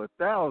go to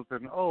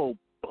 1,000, oh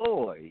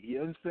boy, you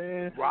know what I'm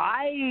saying?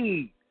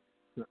 Right.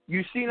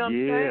 You see what I'm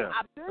saying? Yeah.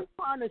 I've been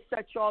trying to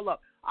set y'all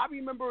up. I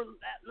remember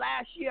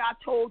last year I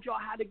told y'all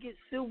how to get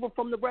silver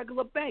from the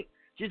regular bank.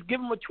 Just give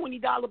them a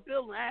 $20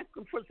 bill and ask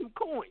them for some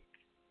coins.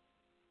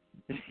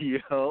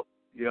 Yep.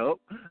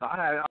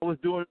 I was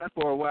doing that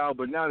for a while,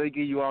 but now they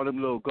give you all them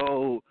little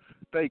gold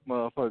fake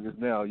motherfuckers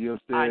now. You know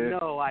what I'm saying?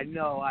 I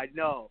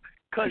know.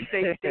 Because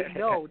they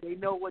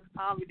know what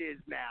time it is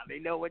now. They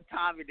know what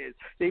time it is.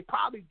 They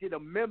probably did a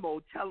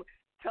memo telling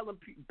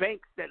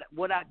banks that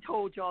what I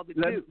told y'all to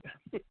do.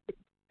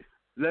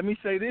 Let me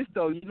say this,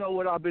 though. You know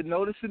what I've been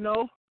noticing,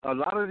 though? A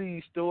lot of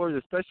these stores,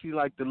 especially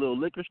like the little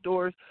liquor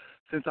stores,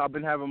 since I've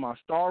been having my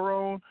star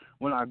on,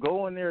 when I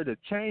go in there, the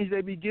change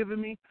they be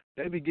giving me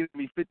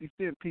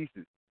 50-cent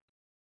pieces.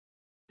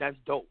 That's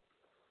dope.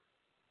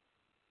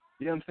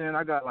 You know what I'm saying?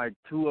 I got like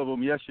 2 of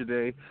them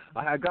yesterday.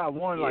 I had got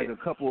one like a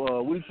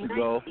couple weeks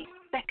ago. You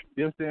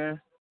know what I'm saying?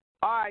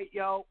 All right,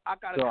 yo. I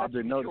got to cut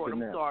you short.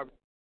 I'm sorry.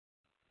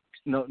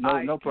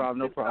 No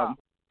problem.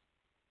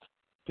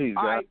 Peace,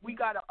 all guys. right, we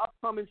got an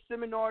upcoming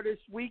seminar this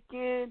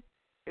weekend.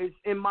 It's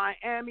in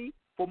Miami.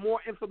 For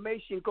more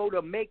information, go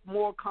to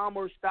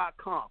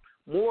makemorecommerce.com.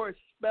 More is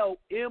spelled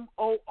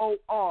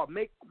M-O-O-R.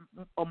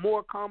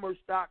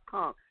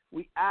 Makemorecommerce.com.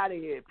 We out of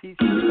here. Peace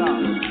and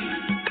love.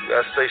 You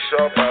gotta stay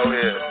sharp out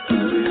here.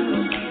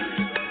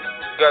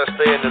 You gotta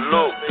stay in the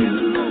loop.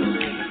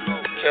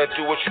 Can't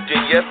do what you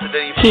did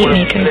yesterday. You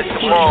want to let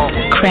tomorrow.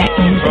 Crack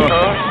music.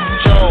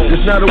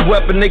 It's not a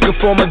weapon they can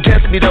form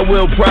against me that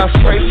will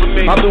prosper.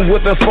 I've been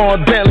whipping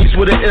foreign Bentleys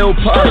with an ill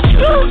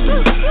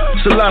posture.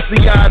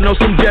 Selassie, I know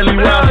some deadly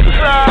rosters.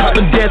 I've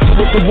been dancing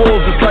with the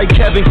wolves, it's like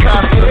Kevin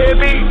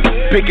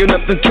Costner. Picking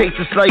up the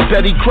cases like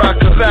Betty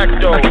Crocker. I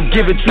can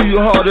give it to you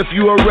hard if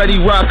you already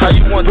rock.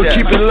 But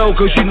keep it low,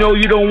 cause you know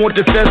you don't want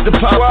the feds to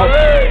pop up.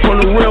 On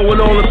the real with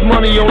all this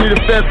money, only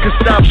the feds can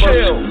stop us.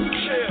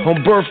 On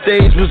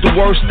birthdays was the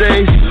worst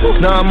days.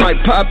 Now I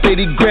might pop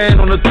 80 grand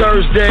on a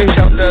Thursday.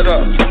 Count that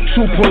up.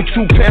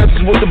 2.2 pounds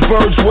is what the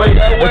birds weigh.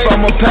 If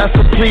I'm a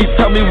pastor, please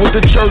tell me what the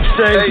church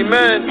say.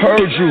 Amen.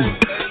 Heard you.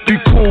 Be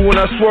cool when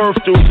I swerve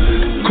through.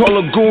 Call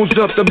the goons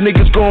up, them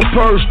niggas gon'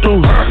 purge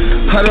through.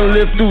 I done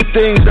lived through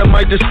things that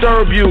might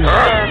disturb you.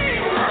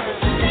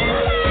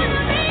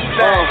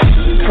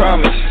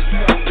 Promise.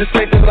 This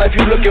ain't the life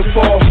you looking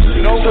for.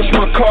 Search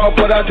my car,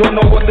 but I don't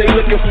know what they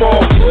looking for.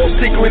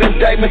 Secret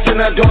indictments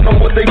and I don't know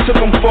what they took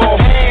them for.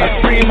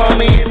 I free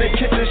mommy in the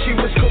kitchen, she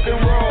was cooking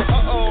raw.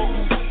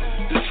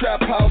 The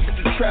trap house with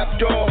the trap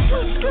door.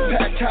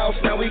 Packed house,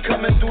 now we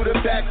coming through the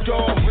back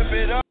door.